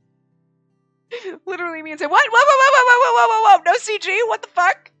 literally me and say, what? Whoa, whoa, whoa, whoa, whoa, whoa, whoa, whoa, no CG? What the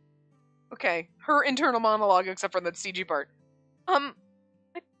fuck? Okay, her internal monologue except for that CG part. I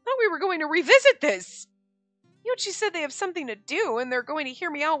thought we were going to revisit this. Yochi said they have something to do, and they're going to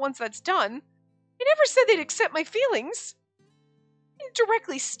hear me out once that's done. They never said they'd accept my feelings. They didn't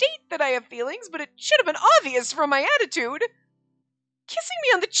directly state that I have feelings, but it should have been obvious from my attitude. Kissing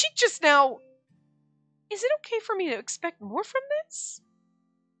me on the cheek just now. Is it okay for me to expect more from this?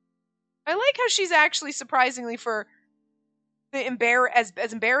 I like how she's actually surprisingly for the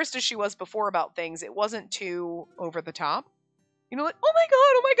as embarrassed as she was before about things, it wasn't too over the top. You know, like, oh my god,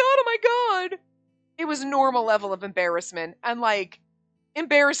 oh my god, oh my god. It was a normal level of embarrassment, and like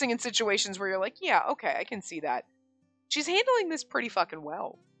embarrassing in situations where you're like, yeah, okay, I can see that. She's handling this pretty fucking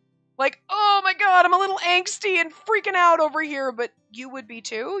well. Like, oh my god, I'm a little angsty and freaking out over here, but you would be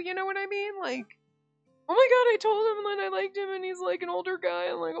too, you know what I mean? Like, oh my god, I told him that I liked him and he's like an older guy.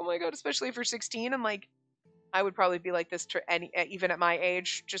 I'm like, oh my god, especially if you're 16. I'm like, I would probably be like this to even at my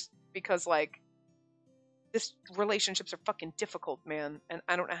age, just because like this relationships are fucking difficult, man, and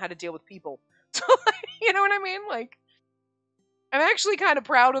I don't know how to deal with people. So, you know what I mean? Like, I'm actually kind of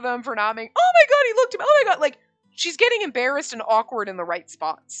proud of them for not making, oh my god, he looked at me, oh my god, like, she's getting embarrassed and awkward in the right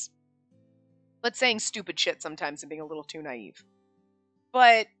spots. But saying stupid shit sometimes and being a little too naive.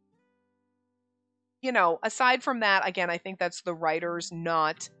 But, you know, aside from that, again, I think that's the writers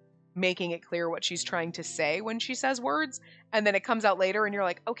not making it clear what she's trying to say when she says words, and then it comes out later and you're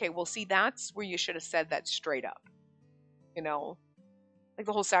like, okay, well, see, that's where you should have said that straight up. You know? Like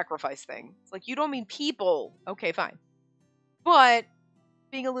the whole sacrifice thing. It's like, you don't mean people. Okay, fine. But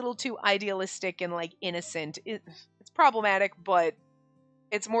being a little too idealistic and like innocent, it's problematic, but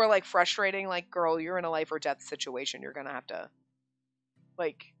it's more like frustrating. Like, girl, you're in a life or death situation. You're gonna have to,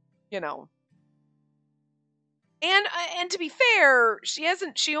 like, you know. And to be fair,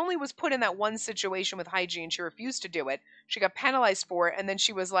 she only was put in that one situation with Hygie and she refused to do it. She got penalized for it, and then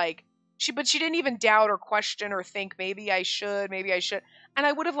she was like, but she didn't even doubt or question or think, maybe I should. And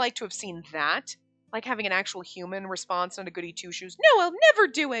I would have liked to have seen that. Like having an actual human response, not a goody two-shoes. No, I'll never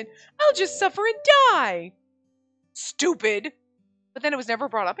do it. I'll just suffer and die. Stupid. But then it was never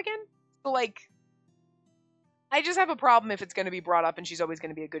brought up again. So like, I just have a problem if it's going to be brought up and she's always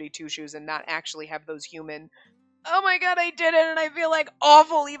going to be a goody two-shoes and not actually have those human, oh my god, I did it and I feel like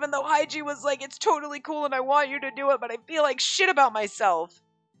awful, even though Hygie was like, it's totally cool and I want you to do it, but I feel like shit about myself.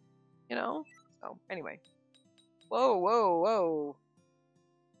 You know? So, anyway. Whoa, whoa, whoa.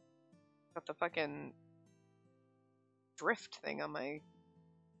 Got the fucking drift thing on my...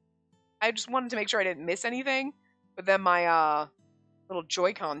 I just wanted to make sure I didn't miss anything, but then my little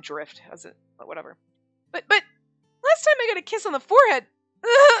Joy-Con drift has it, but whatever. But last time I got a kiss on the forehead,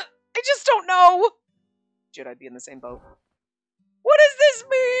 I just don't know. Should I be in the same boat? What does this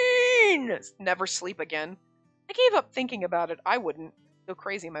mean? Never sleep again. I gave up thinking about it. I wouldn't. Go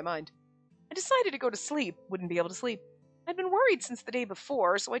crazy in my mind. I decided to go to sleep. Wouldn't be able to sleep. I'd been worried since the day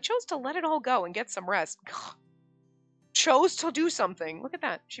before, so I chose to let it all go and get some rest. Chose to do something. Look at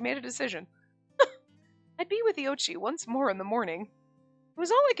that. She made a decision. I'd be with Yochi once more in the morning. It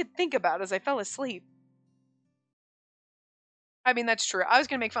was all I could think about as I fell asleep. I mean, that's true. I was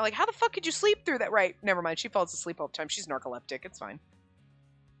going to make fun, like, how the fuck could you sleep through that? Right, never mind. She falls asleep all the time. She's narcoleptic. It's fine.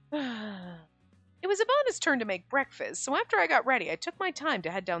 It was Ivana's turn to make breakfast, so after I got ready, I took my time to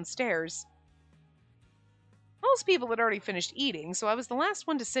head downstairs. Most people had already finished eating, so I was the last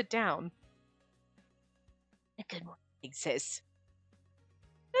one to sit down. Good morning, sis.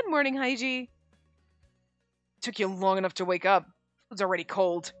 Good morning, Hygie. Took you long enough to wake up. Food's already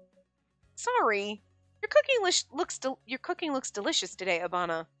cold. Sorry. Your cooking looks delicious today,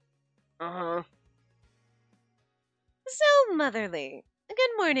 Ivana. Uh-huh. So motherly.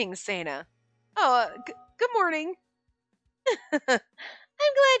 Good morning, Sena. Oh, good morning. I'm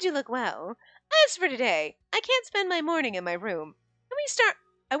glad you look well. As for today, I can't spend my morning in my room.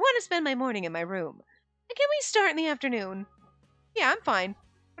 I want to spend my morning in my room. Can we start in the afternoon? Yeah, I'm fine.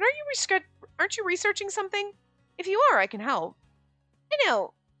 But aren't you researching something? If you are, I can help. I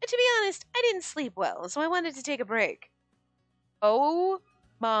know. To be honest, I didn't sleep well, so I wanted to take a break. Oh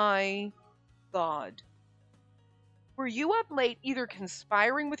my god. Were you up late either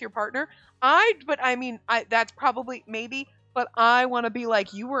conspiring with your partner? That's probably, maybe, but I want to be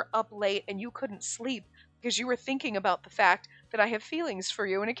like, you were up late and you couldn't sleep because you were thinking about the fact that I have feelings for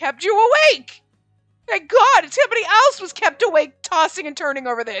you and it kept you awake! Thank God, somebody else was kept awake tossing and turning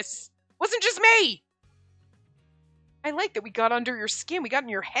over this. Wasn't just me! I like that we got under your skin. We got in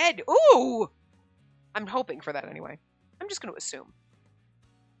your head. Ooh! I'm hoping for that anyway. I'm just going to assume.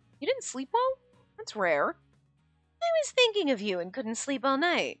 You didn't sleep well? That's rare. I was thinking of you and couldn't sleep all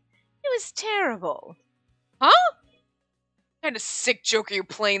night. It was terrible. Huh? What kind of sick joke are you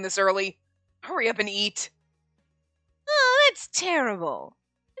playing this early? Hurry up and eat. Oh, that's terrible.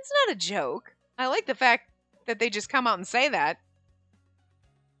 It's not a joke. I like the fact that they just come out and say that.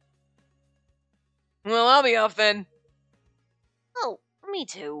 Well, I'll be off then. Oh, me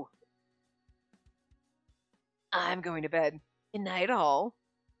too. I'm going to bed. Good night, all.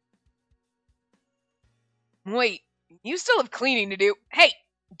 Wait, you still have cleaning to do. Hey,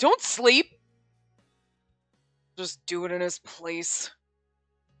 don't sleep. Just do it in his place.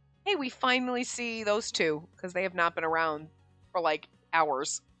 Hey, we finally see those two, because they have not been around for like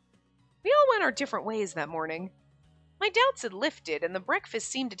hours. We all went our different ways that morning. My doubts had lifted, and the breakfast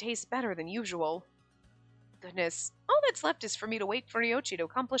seemed to taste better than usual. Goodness, all that's left is for me to wait for Ryochi to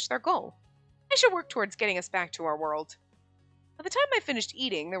accomplish their goal. I should work towards getting us back to our world. By the time I finished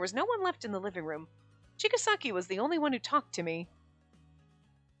eating, there was no one left in the living room. Chigasaki was the only one who talked to me.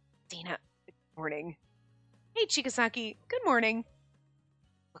 Dina, good morning. Hey, Chigasaki, good morning.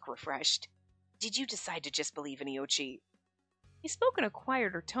 Look refreshed. Did you decide to just believe in Iochi? He spoke in a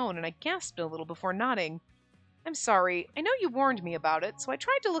quieter tone, and I gasped a little before nodding. I'm sorry. I know you warned me about it, so I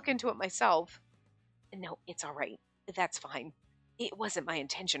tried to look into it myself. No, it's all right. That's fine. It wasn't my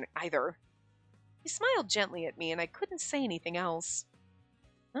intention either. He smiled gently at me, and I couldn't say anything else.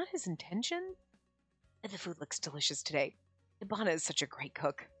 Not his intention? The food looks delicious today. Ibana is such a great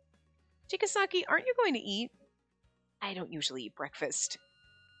cook. Chigasaki, aren't you going to eat? I don't usually eat breakfast.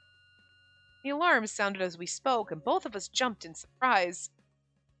 The alarm sounded as we spoke, and both of us jumped in surprise.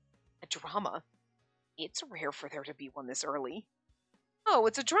 A drama? It's rare for there to be one this early. Oh,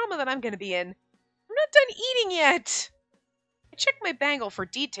 it's a drama that I'm going to be in. I'm not done eating yet! I checked my bangle for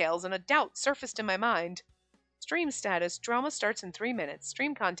details, and a doubt surfaced in my mind. Stream status, drama starts in 3 minutes.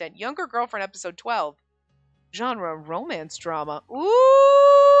 Stream content, younger girlfriend episode 12. Genre, romance drama.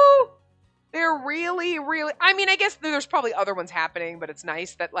 Ooh! They're really, really... I mean, I guess there's probably other ones happening, but it's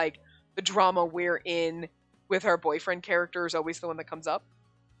nice that, like, the drama we're in with our boyfriend character is always the one that comes up.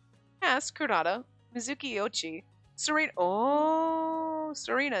 Cast, Kurata, Mizuki Iochi, Serena... Oh!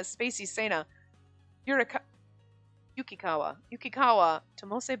 Serena, Spacey Sena, Yukikawa,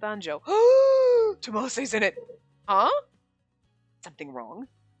 Tomose Banjo. Tomose's in it. Huh? Something wrong?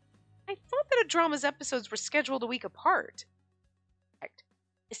 I thought that a drama's episodes were scheduled a week apart. Correct.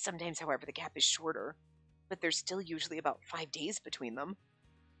 Sometimes, however, the gap is shorter, but there's still usually about 5 days between them.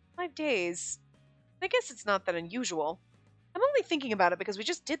 5 days? I guess it's not that unusual. I'm only thinking about it because we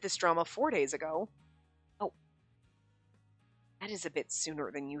just did this drama 4 days ago. Oh. That is a bit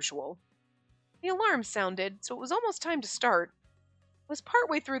sooner than usual. The alarm sounded, so it was almost time to start. I was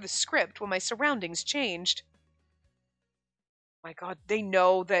partway through the script when my surroundings changed. My god, they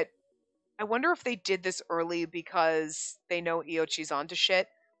know that... I wonder if they did this early because they know Iochi's onto shit,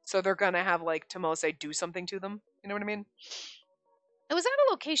 so they're gonna have, like, Tomose do something to them. You know what I mean? I was at a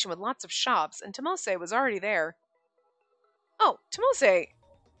location with lots of shops, and Tomose was already there. Oh, Tomose!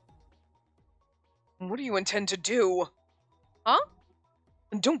 What do you intend to do? Huh?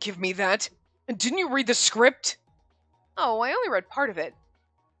 Don't give me that! Didn't you read the script? Oh, I only read part of it.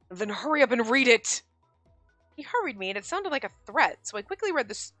 Then hurry up and read it! He hurried me, and it sounded like a threat, so I quickly read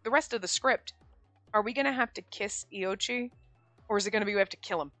the rest of the script. Are we gonna have to kiss Iochi? Or is it gonna be we have to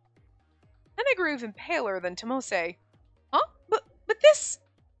kill him? Then I grew even paler than Tomose. Huh? But this...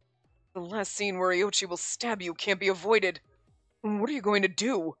 The last scene where Iochi will stab you can't be avoided. What are you going to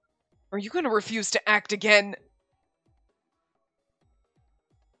do? Are you gonna refuse to act again?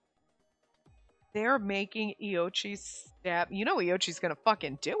 They're making Iochi stab... You know Iochi's gonna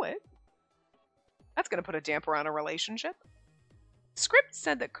fucking do it. That's gonna put a damper on a relationship. The script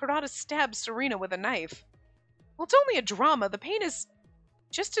said that Kurata stabbed Serena with a knife. Well, it's only a drama. The pain is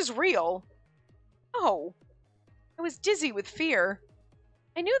just as real. Oh. I was dizzy with fear.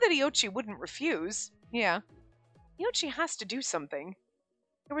 I knew that Iochi wouldn't refuse. Yeah. Iochi has to do something.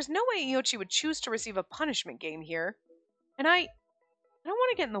 There was no way Iochi would choose to receive a punishment game here. And I don't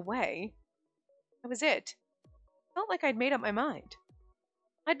want to get in the way. That was it. Felt like I'd made up my mind.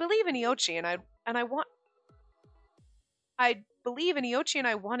 I'd believe in Iochi and I'd believe in Iochi and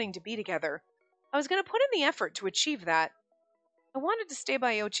I wanting to be together. I was going to put in the effort to achieve that. I wanted to stay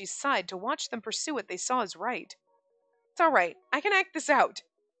by Iochi's side to watch them pursue what they saw as right. It's alright. I can act this out.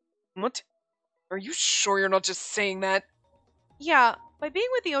 What? Are you sure you're not just saying that? Yeah, by being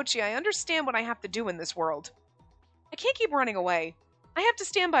with Iochi, I understand what I have to do in this world. I can't keep running away. I have to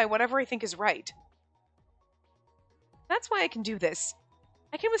stand by whatever I think is right. That's why I can do this.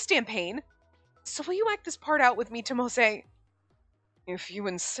 I can withstand pain. So will you act this part out with me, Tomose? If you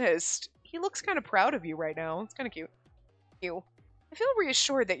insist. He looks kind of proud of you right now. It's kind of cute. You. I feel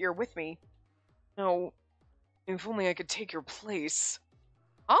reassured that you're with me. No, if only I could take your place.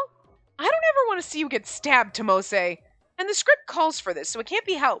 Huh? I don't ever want to see you get stabbed, Tomose. And the script calls for this, so it can't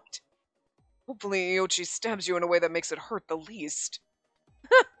be helped. Hopefully Iochi stabs you in a way that makes it hurt the least.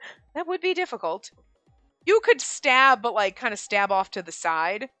 That would be difficult. You could stab, but like kind of stab off to the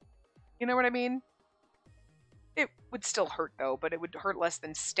side. You know what I mean? It would still hurt though, but it would hurt less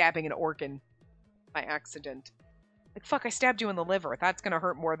than stabbing an organ by accident. Like, fuck, I stabbed you in the liver. That's gonna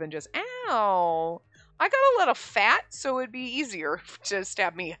hurt more than just, ow. I got a lot of fat, so it'd be easier to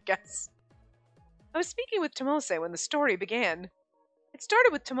stab me, I guess. I was speaking with Tomose when the story began. It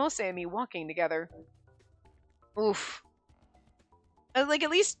started with Tomose and me walking together. Oof. Like, at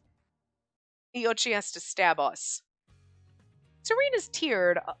least Iochi has to stab us. Serena's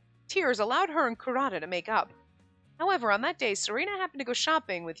tears allowed her and Kurata to make up. However, on that day, Serena happened to go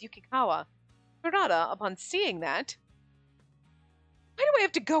shopping with Yukikawa. Kurata, upon seeing that... Why do I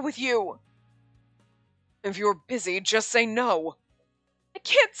have to go with you? If you're busy, just say no. I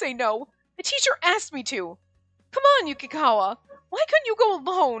can't say no. The teacher asked me to. Come on, Yukikawa. Why couldn't you go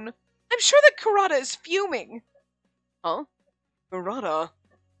alone? I'm sure that Kurata is fuming. Huh? Kurata?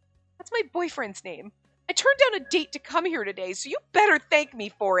 That's my boyfriend's name. I turned down a date to come here today, so you better thank me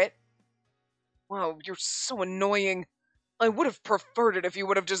for it. Wow, you're so annoying. I would have preferred it if you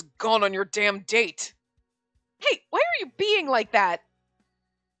would have just gone on your damn date. Hey, why are you being like that?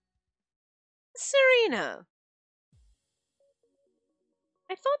 Serena.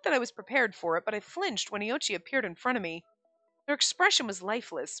 I thought that I was prepared for it, but I flinched when Iochi appeared in front of me. Her expression was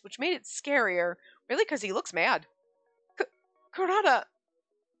lifeless, which made it scarier, really because he looks mad. Kurata.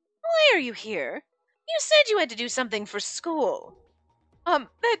 Why are you here? You said you had to do something for school.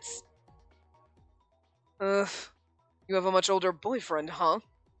 That's... Ugh. You have a much older boyfriend, huh?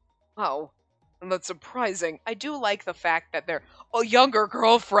 Wow. And that's surprising. I do like the fact that their younger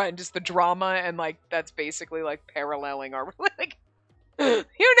girlfriend is the drama, and, like, that's basically, like, paralleling our... like, you know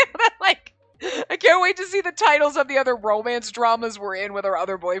that, like... I can't wait to see the titles of the other romance dramas we're in with our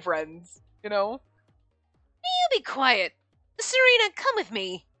other boyfriends, you know? You be quiet. Serena, come with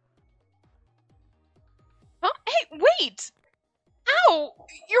me. Huh? Hey, wait! Ow!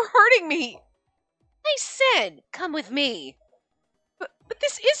 You're hurting me! I said, come with me. But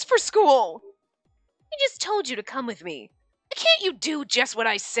this is for school. I just told you to come with me. Can't you do just what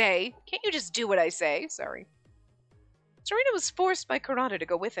I say? Can't you just do what I say? Sorry. Serena was forced by Kurata to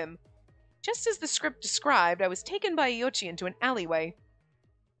go with him. Just as the script described, I was taken by Iochi into an alleyway.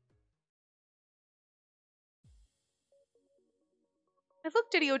 I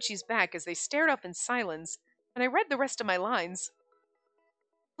looked at Iochi's back as they stared up in silence, and I read the rest of my lines.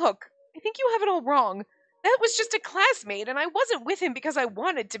 Look, I think you have it all wrong. That was just a classmate, and I wasn't with him because I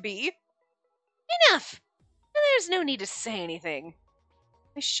wanted to be. Enough! There's no need to say anything.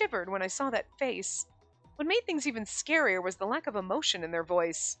 I shivered when I saw that face. What made things even scarier was the lack of emotion in their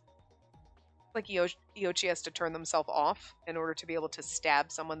voice. Like Iochi has to turn themselves off in order to be able to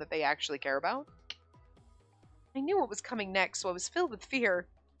stab someone that they actually care about. I knew what was coming next, so I was filled with fear.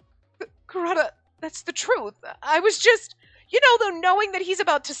 Kurata, that's the truth. I was just, though, knowing that he's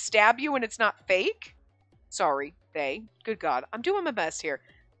about to stab you and it's not fake. Sorry, they. Good God, I'm doing my best here.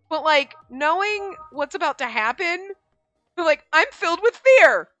 But, like, knowing what's about to happen, like, I'm filled with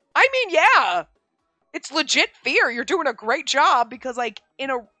fear. I mean, yeah. It's legit fear. You're doing a great job because, like, in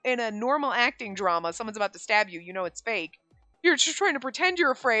a normal acting drama, someone's about to stab you, you know it's fake. You're just trying to pretend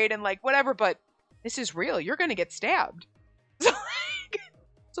you're afraid and, like, whatever, but this is real. You're going to get stabbed.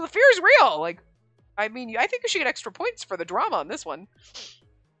 So the fear is real. Like, I mean, I think you should get extra points for the drama on this one.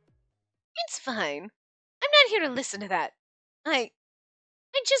 It's fine. I'm not here to listen to that. I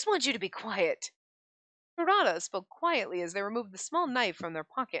just want you to be quiet. Kurata spoke quietly as they removed the small knife from their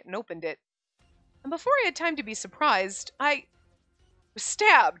pocket and opened it. And before I had time to be surprised, I was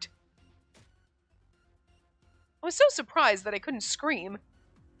stabbed. I was so surprised that I couldn't scream.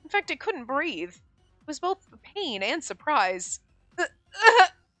 In fact, I couldn't breathe. It was both pain and surprise. You're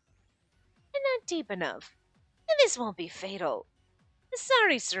not deep enough. And this won't be fatal.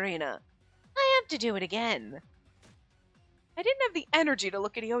 Sorry, Serena. I have to do it again. I didn't have the energy to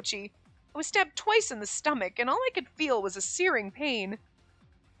look at Iochi. I was stabbed twice in the stomach, and all I could feel was a searing pain.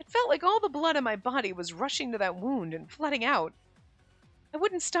 It felt like all the blood in my body was rushing to that wound and flooding out. I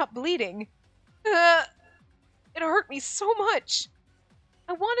wouldn't stop bleeding. It hurt me so much.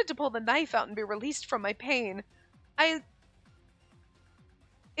 I wanted to pull the knife out and be released from my pain.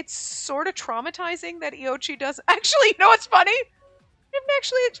 It's sort of traumatizing that Iochi does... Actually, you know what's funny? I didn't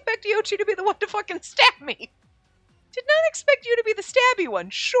actually expect Iochi to be the one to fucking stab me. Did not expect you to be the stabby one.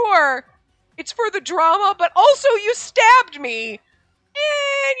 Sure, it's for the drama, but also you stabbed me.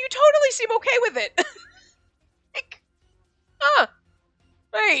 And you totally seem okay with it. Like, huh,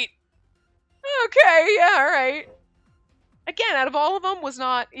 wait. Okay, yeah, alright. Again, out of all of them, was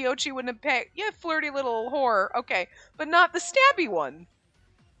not Iochi wouldn't have picked. Yeah, flirty little whore, okay, but not the stabby one.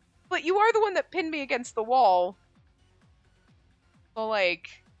 But you are the one that pinned me against the wall. So, like,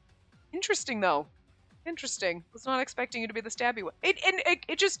 interesting though. Interesting. Was not expecting you to be the stabby one.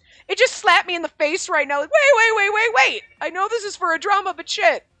 It just slapped me in the face right now. Like, wait. I know this is for a drama, but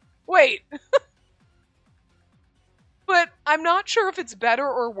shit. Wait. But I'm not sure if it's better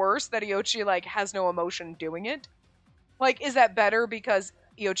or worse that Iochi, like, has no emotion doing it. Like, is that better because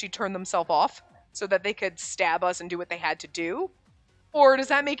Iochi turned themselves off so that they could stab us and do what they had to do? Or does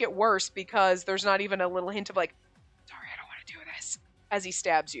that make it worse because there's not even a little hint of, like, sorry, I don't want to do this, as he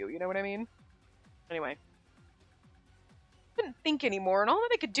stabs you, you know what I mean? Anyway. Couldn't think anymore, and all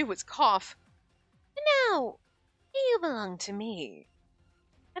that I could do was cough. And now, you belong to me.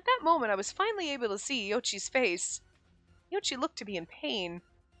 At that moment, I was finally able to see Iochi's face. Iochi looked to be in pain,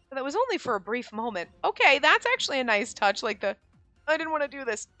 but that was only for a brief moment. Okay, that's actually a nice touch, like the, I didn't want to do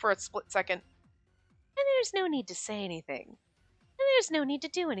this for a split second. And there's no need to say anything. And there's no need to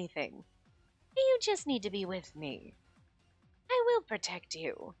do anything. You just need to be with me. I will protect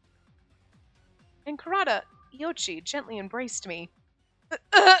you. And Karada, Iochi gently embraced me. It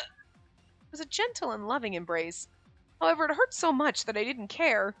was a gentle and loving embrace. However, it hurt so much that I didn't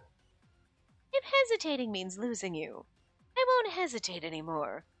care. If hesitating means losing you, I won't hesitate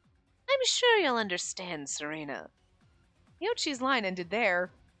anymore. I'm sure you'll understand, Serena. Iochi's line ended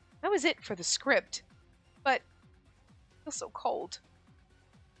there. That was it for the script. But I feel so cold.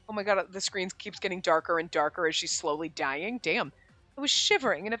 Oh my god, the screen keeps getting darker and darker as she's slowly dying. Damn. I was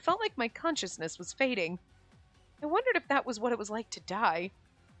shivering, and it felt like my consciousness was fading. I wondered if that was what it was like to die.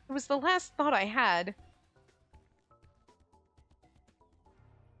 It was the last thought I had.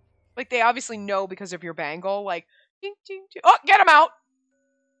 Like, they obviously know because of your bangle. Like, ding, ding, ding. Oh, get him out!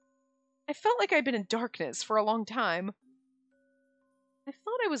 I felt like I'd been in darkness for a long time. I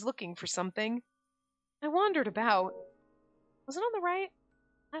thought I was looking for something. I wandered about. Was it on the right,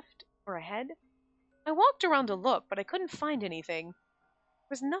 left, or ahead? I walked around to look, but I couldn't find anything.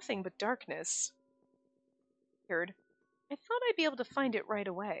 There was nothing but darkness. Weird. I thought I'd be able to find it right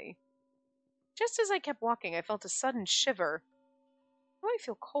away. Just as I kept walking, I felt a sudden shiver. Why do I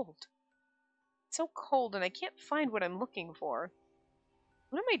feel cold? It's so cold, and I can't find what I'm looking for.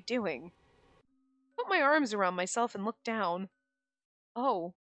 What am I doing? I put my arms around myself and looked down.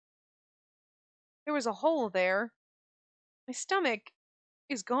 Oh. There was a hole there. My stomach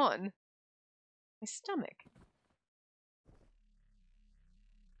is gone. My stomach.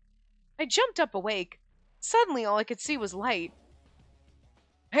 I jumped up awake. Suddenly, all I could see was light.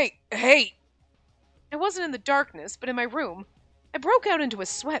 Hey! I wasn't in the darkness, but in my room. I broke out into a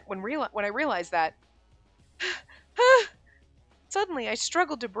sweat when I realized that. Suddenly, I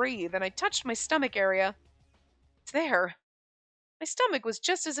struggled to breathe, and I touched my stomach area. It's there. My stomach was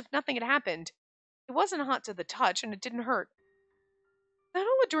just as if nothing had happened. It wasn't hot to the touch, and it didn't hurt. Was that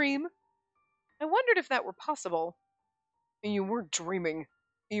all a dream? I wondered if that were possible. You weren't dreaming.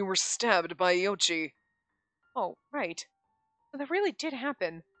 You were stabbed by Iochi. Oh, right. So that really did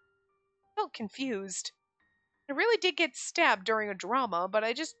happen. I felt confused. I really did get stabbed during a drama, but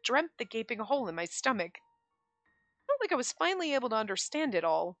I just dreamt the gaping hole in my stomach. I felt like I was finally able to understand it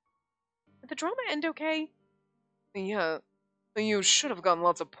all. Did the drama end okay? Yeah, you should have gotten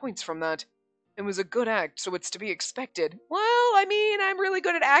lots of points from that. It was a good act, so it's to be expected. Well, I mean, I'm really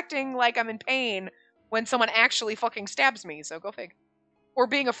good at acting like I'm in pain when someone actually fucking stabs me, so go fig. Or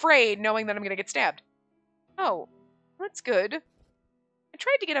being afraid, knowing that I'm gonna get stabbed. Oh, that's good. I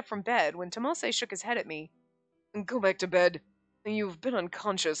tried to get up from bed when Tomase shook his head at me. Go back to bed. You've been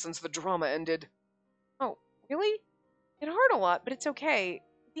unconscious since the drama ended. Oh, really? It hurt a lot, but it's okay.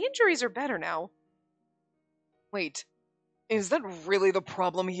 The injuries are better now. Wait, is that really the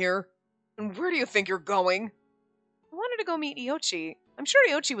problem here? And where do you think you're going? I wanted to go meet Iochi. I'm sure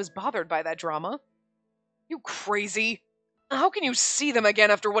Iochi was bothered by that drama. You crazy? How can you see them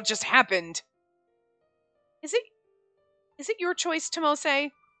again after what just happened? Is it your choice,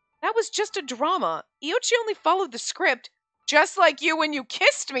 Tomose? That was just a drama. Iochi only followed the script, just like you when you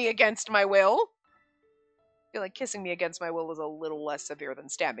kissed me against my will. I feel like kissing me against my will is a little less severe than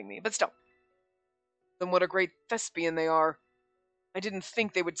stabbing me, but still. Then what a great thespian they are. I didn't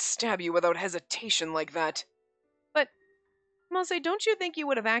think they would stab you without hesitation like that. But, Tomose, don't you think you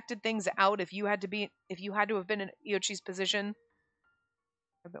would have acted things out if you had to have been in Iochi's position?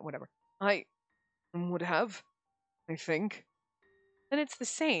 Whatever. I would have, I think. Then it's the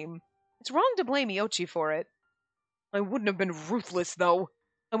same. It's wrong to blame Iochi for it. I wouldn't have been ruthless, though.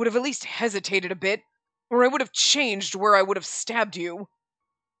 I would have at least hesitated a bit, or I would have changed where I would have stabbed you.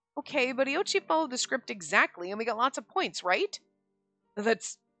 Okay, but Iochi followed the script exactly, and we got lots of points, right?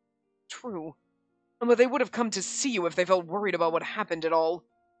 That's true. But they would have come to see you if they felt worried about what happened at all.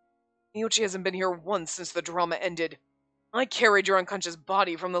 Iochi hasn't been here once since the drama ended. I carried your unconscious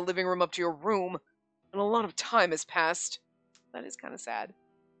body from the living room up to your room, and a lot of time has passed. That is kind of sad.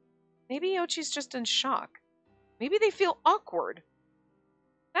 Maybe Iochi's just in shock. Maybe they feel awkward.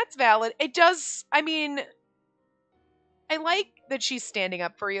 That's valid. It does, I mean, I like that she's standing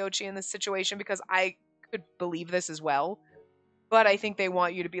up for Iochi in this situation because I could believe this as well. But I think they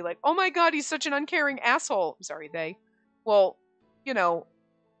want you to be like, oh my god, he's such an uncaring asshole. I'm sorry, they. Well, you know,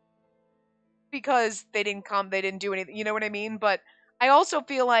 because they didn't do anything, you know what I mean? But I also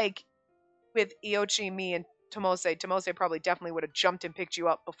feel like with Iochi, me, and Tomose probably definitely would have jumped and picked you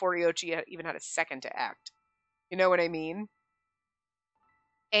up before Iochi even had a second to act. You know what I mean?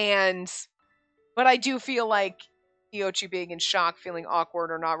 But I do feel like Iochi being in shock, feeling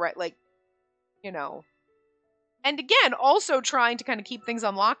awkward or not right, like, you know. And again, also trying to kind of keep things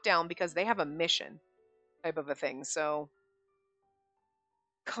on lockdown because they have a mission type of a thing, so.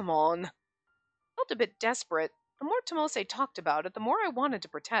 Come on. I felt a bit desperate. The more Tomose talked about it, the more I wanted to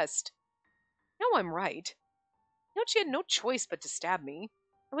protest. Now I'm right. Iochi had no choice but to stab me.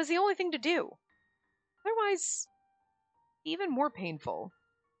 It was the only thing to do. Otherwise, even more painful.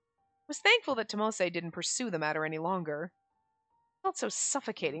 I was thankful that Tomose didn't pursue the matter any longer. It felt so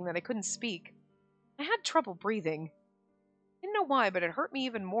suffocating that I couldn't speak. I had trouble breathing. Didn't know why, but it hurt me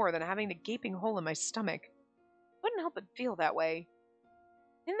even more than having the gaping hole in my stomach. I couldn't help but feel that way.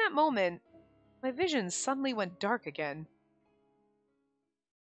 In that moment, my vision suddenly went dark again.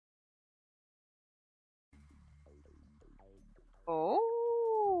 Oh.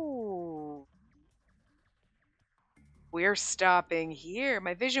 We're stopping here.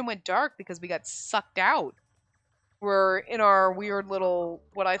 My vision went dark because we got sucked out. We're in our weird little,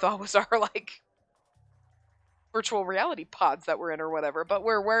 what I thought was our, like, virtual reality pods that we're in or whatever, but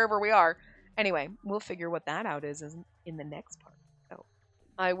we're wherever we are. Anyway, we'll figure what that out is in the next part. So,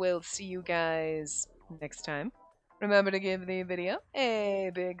 I will see you guys next time. Remember to give the video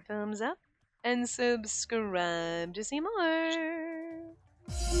a big thumbs up and subscribe to see more.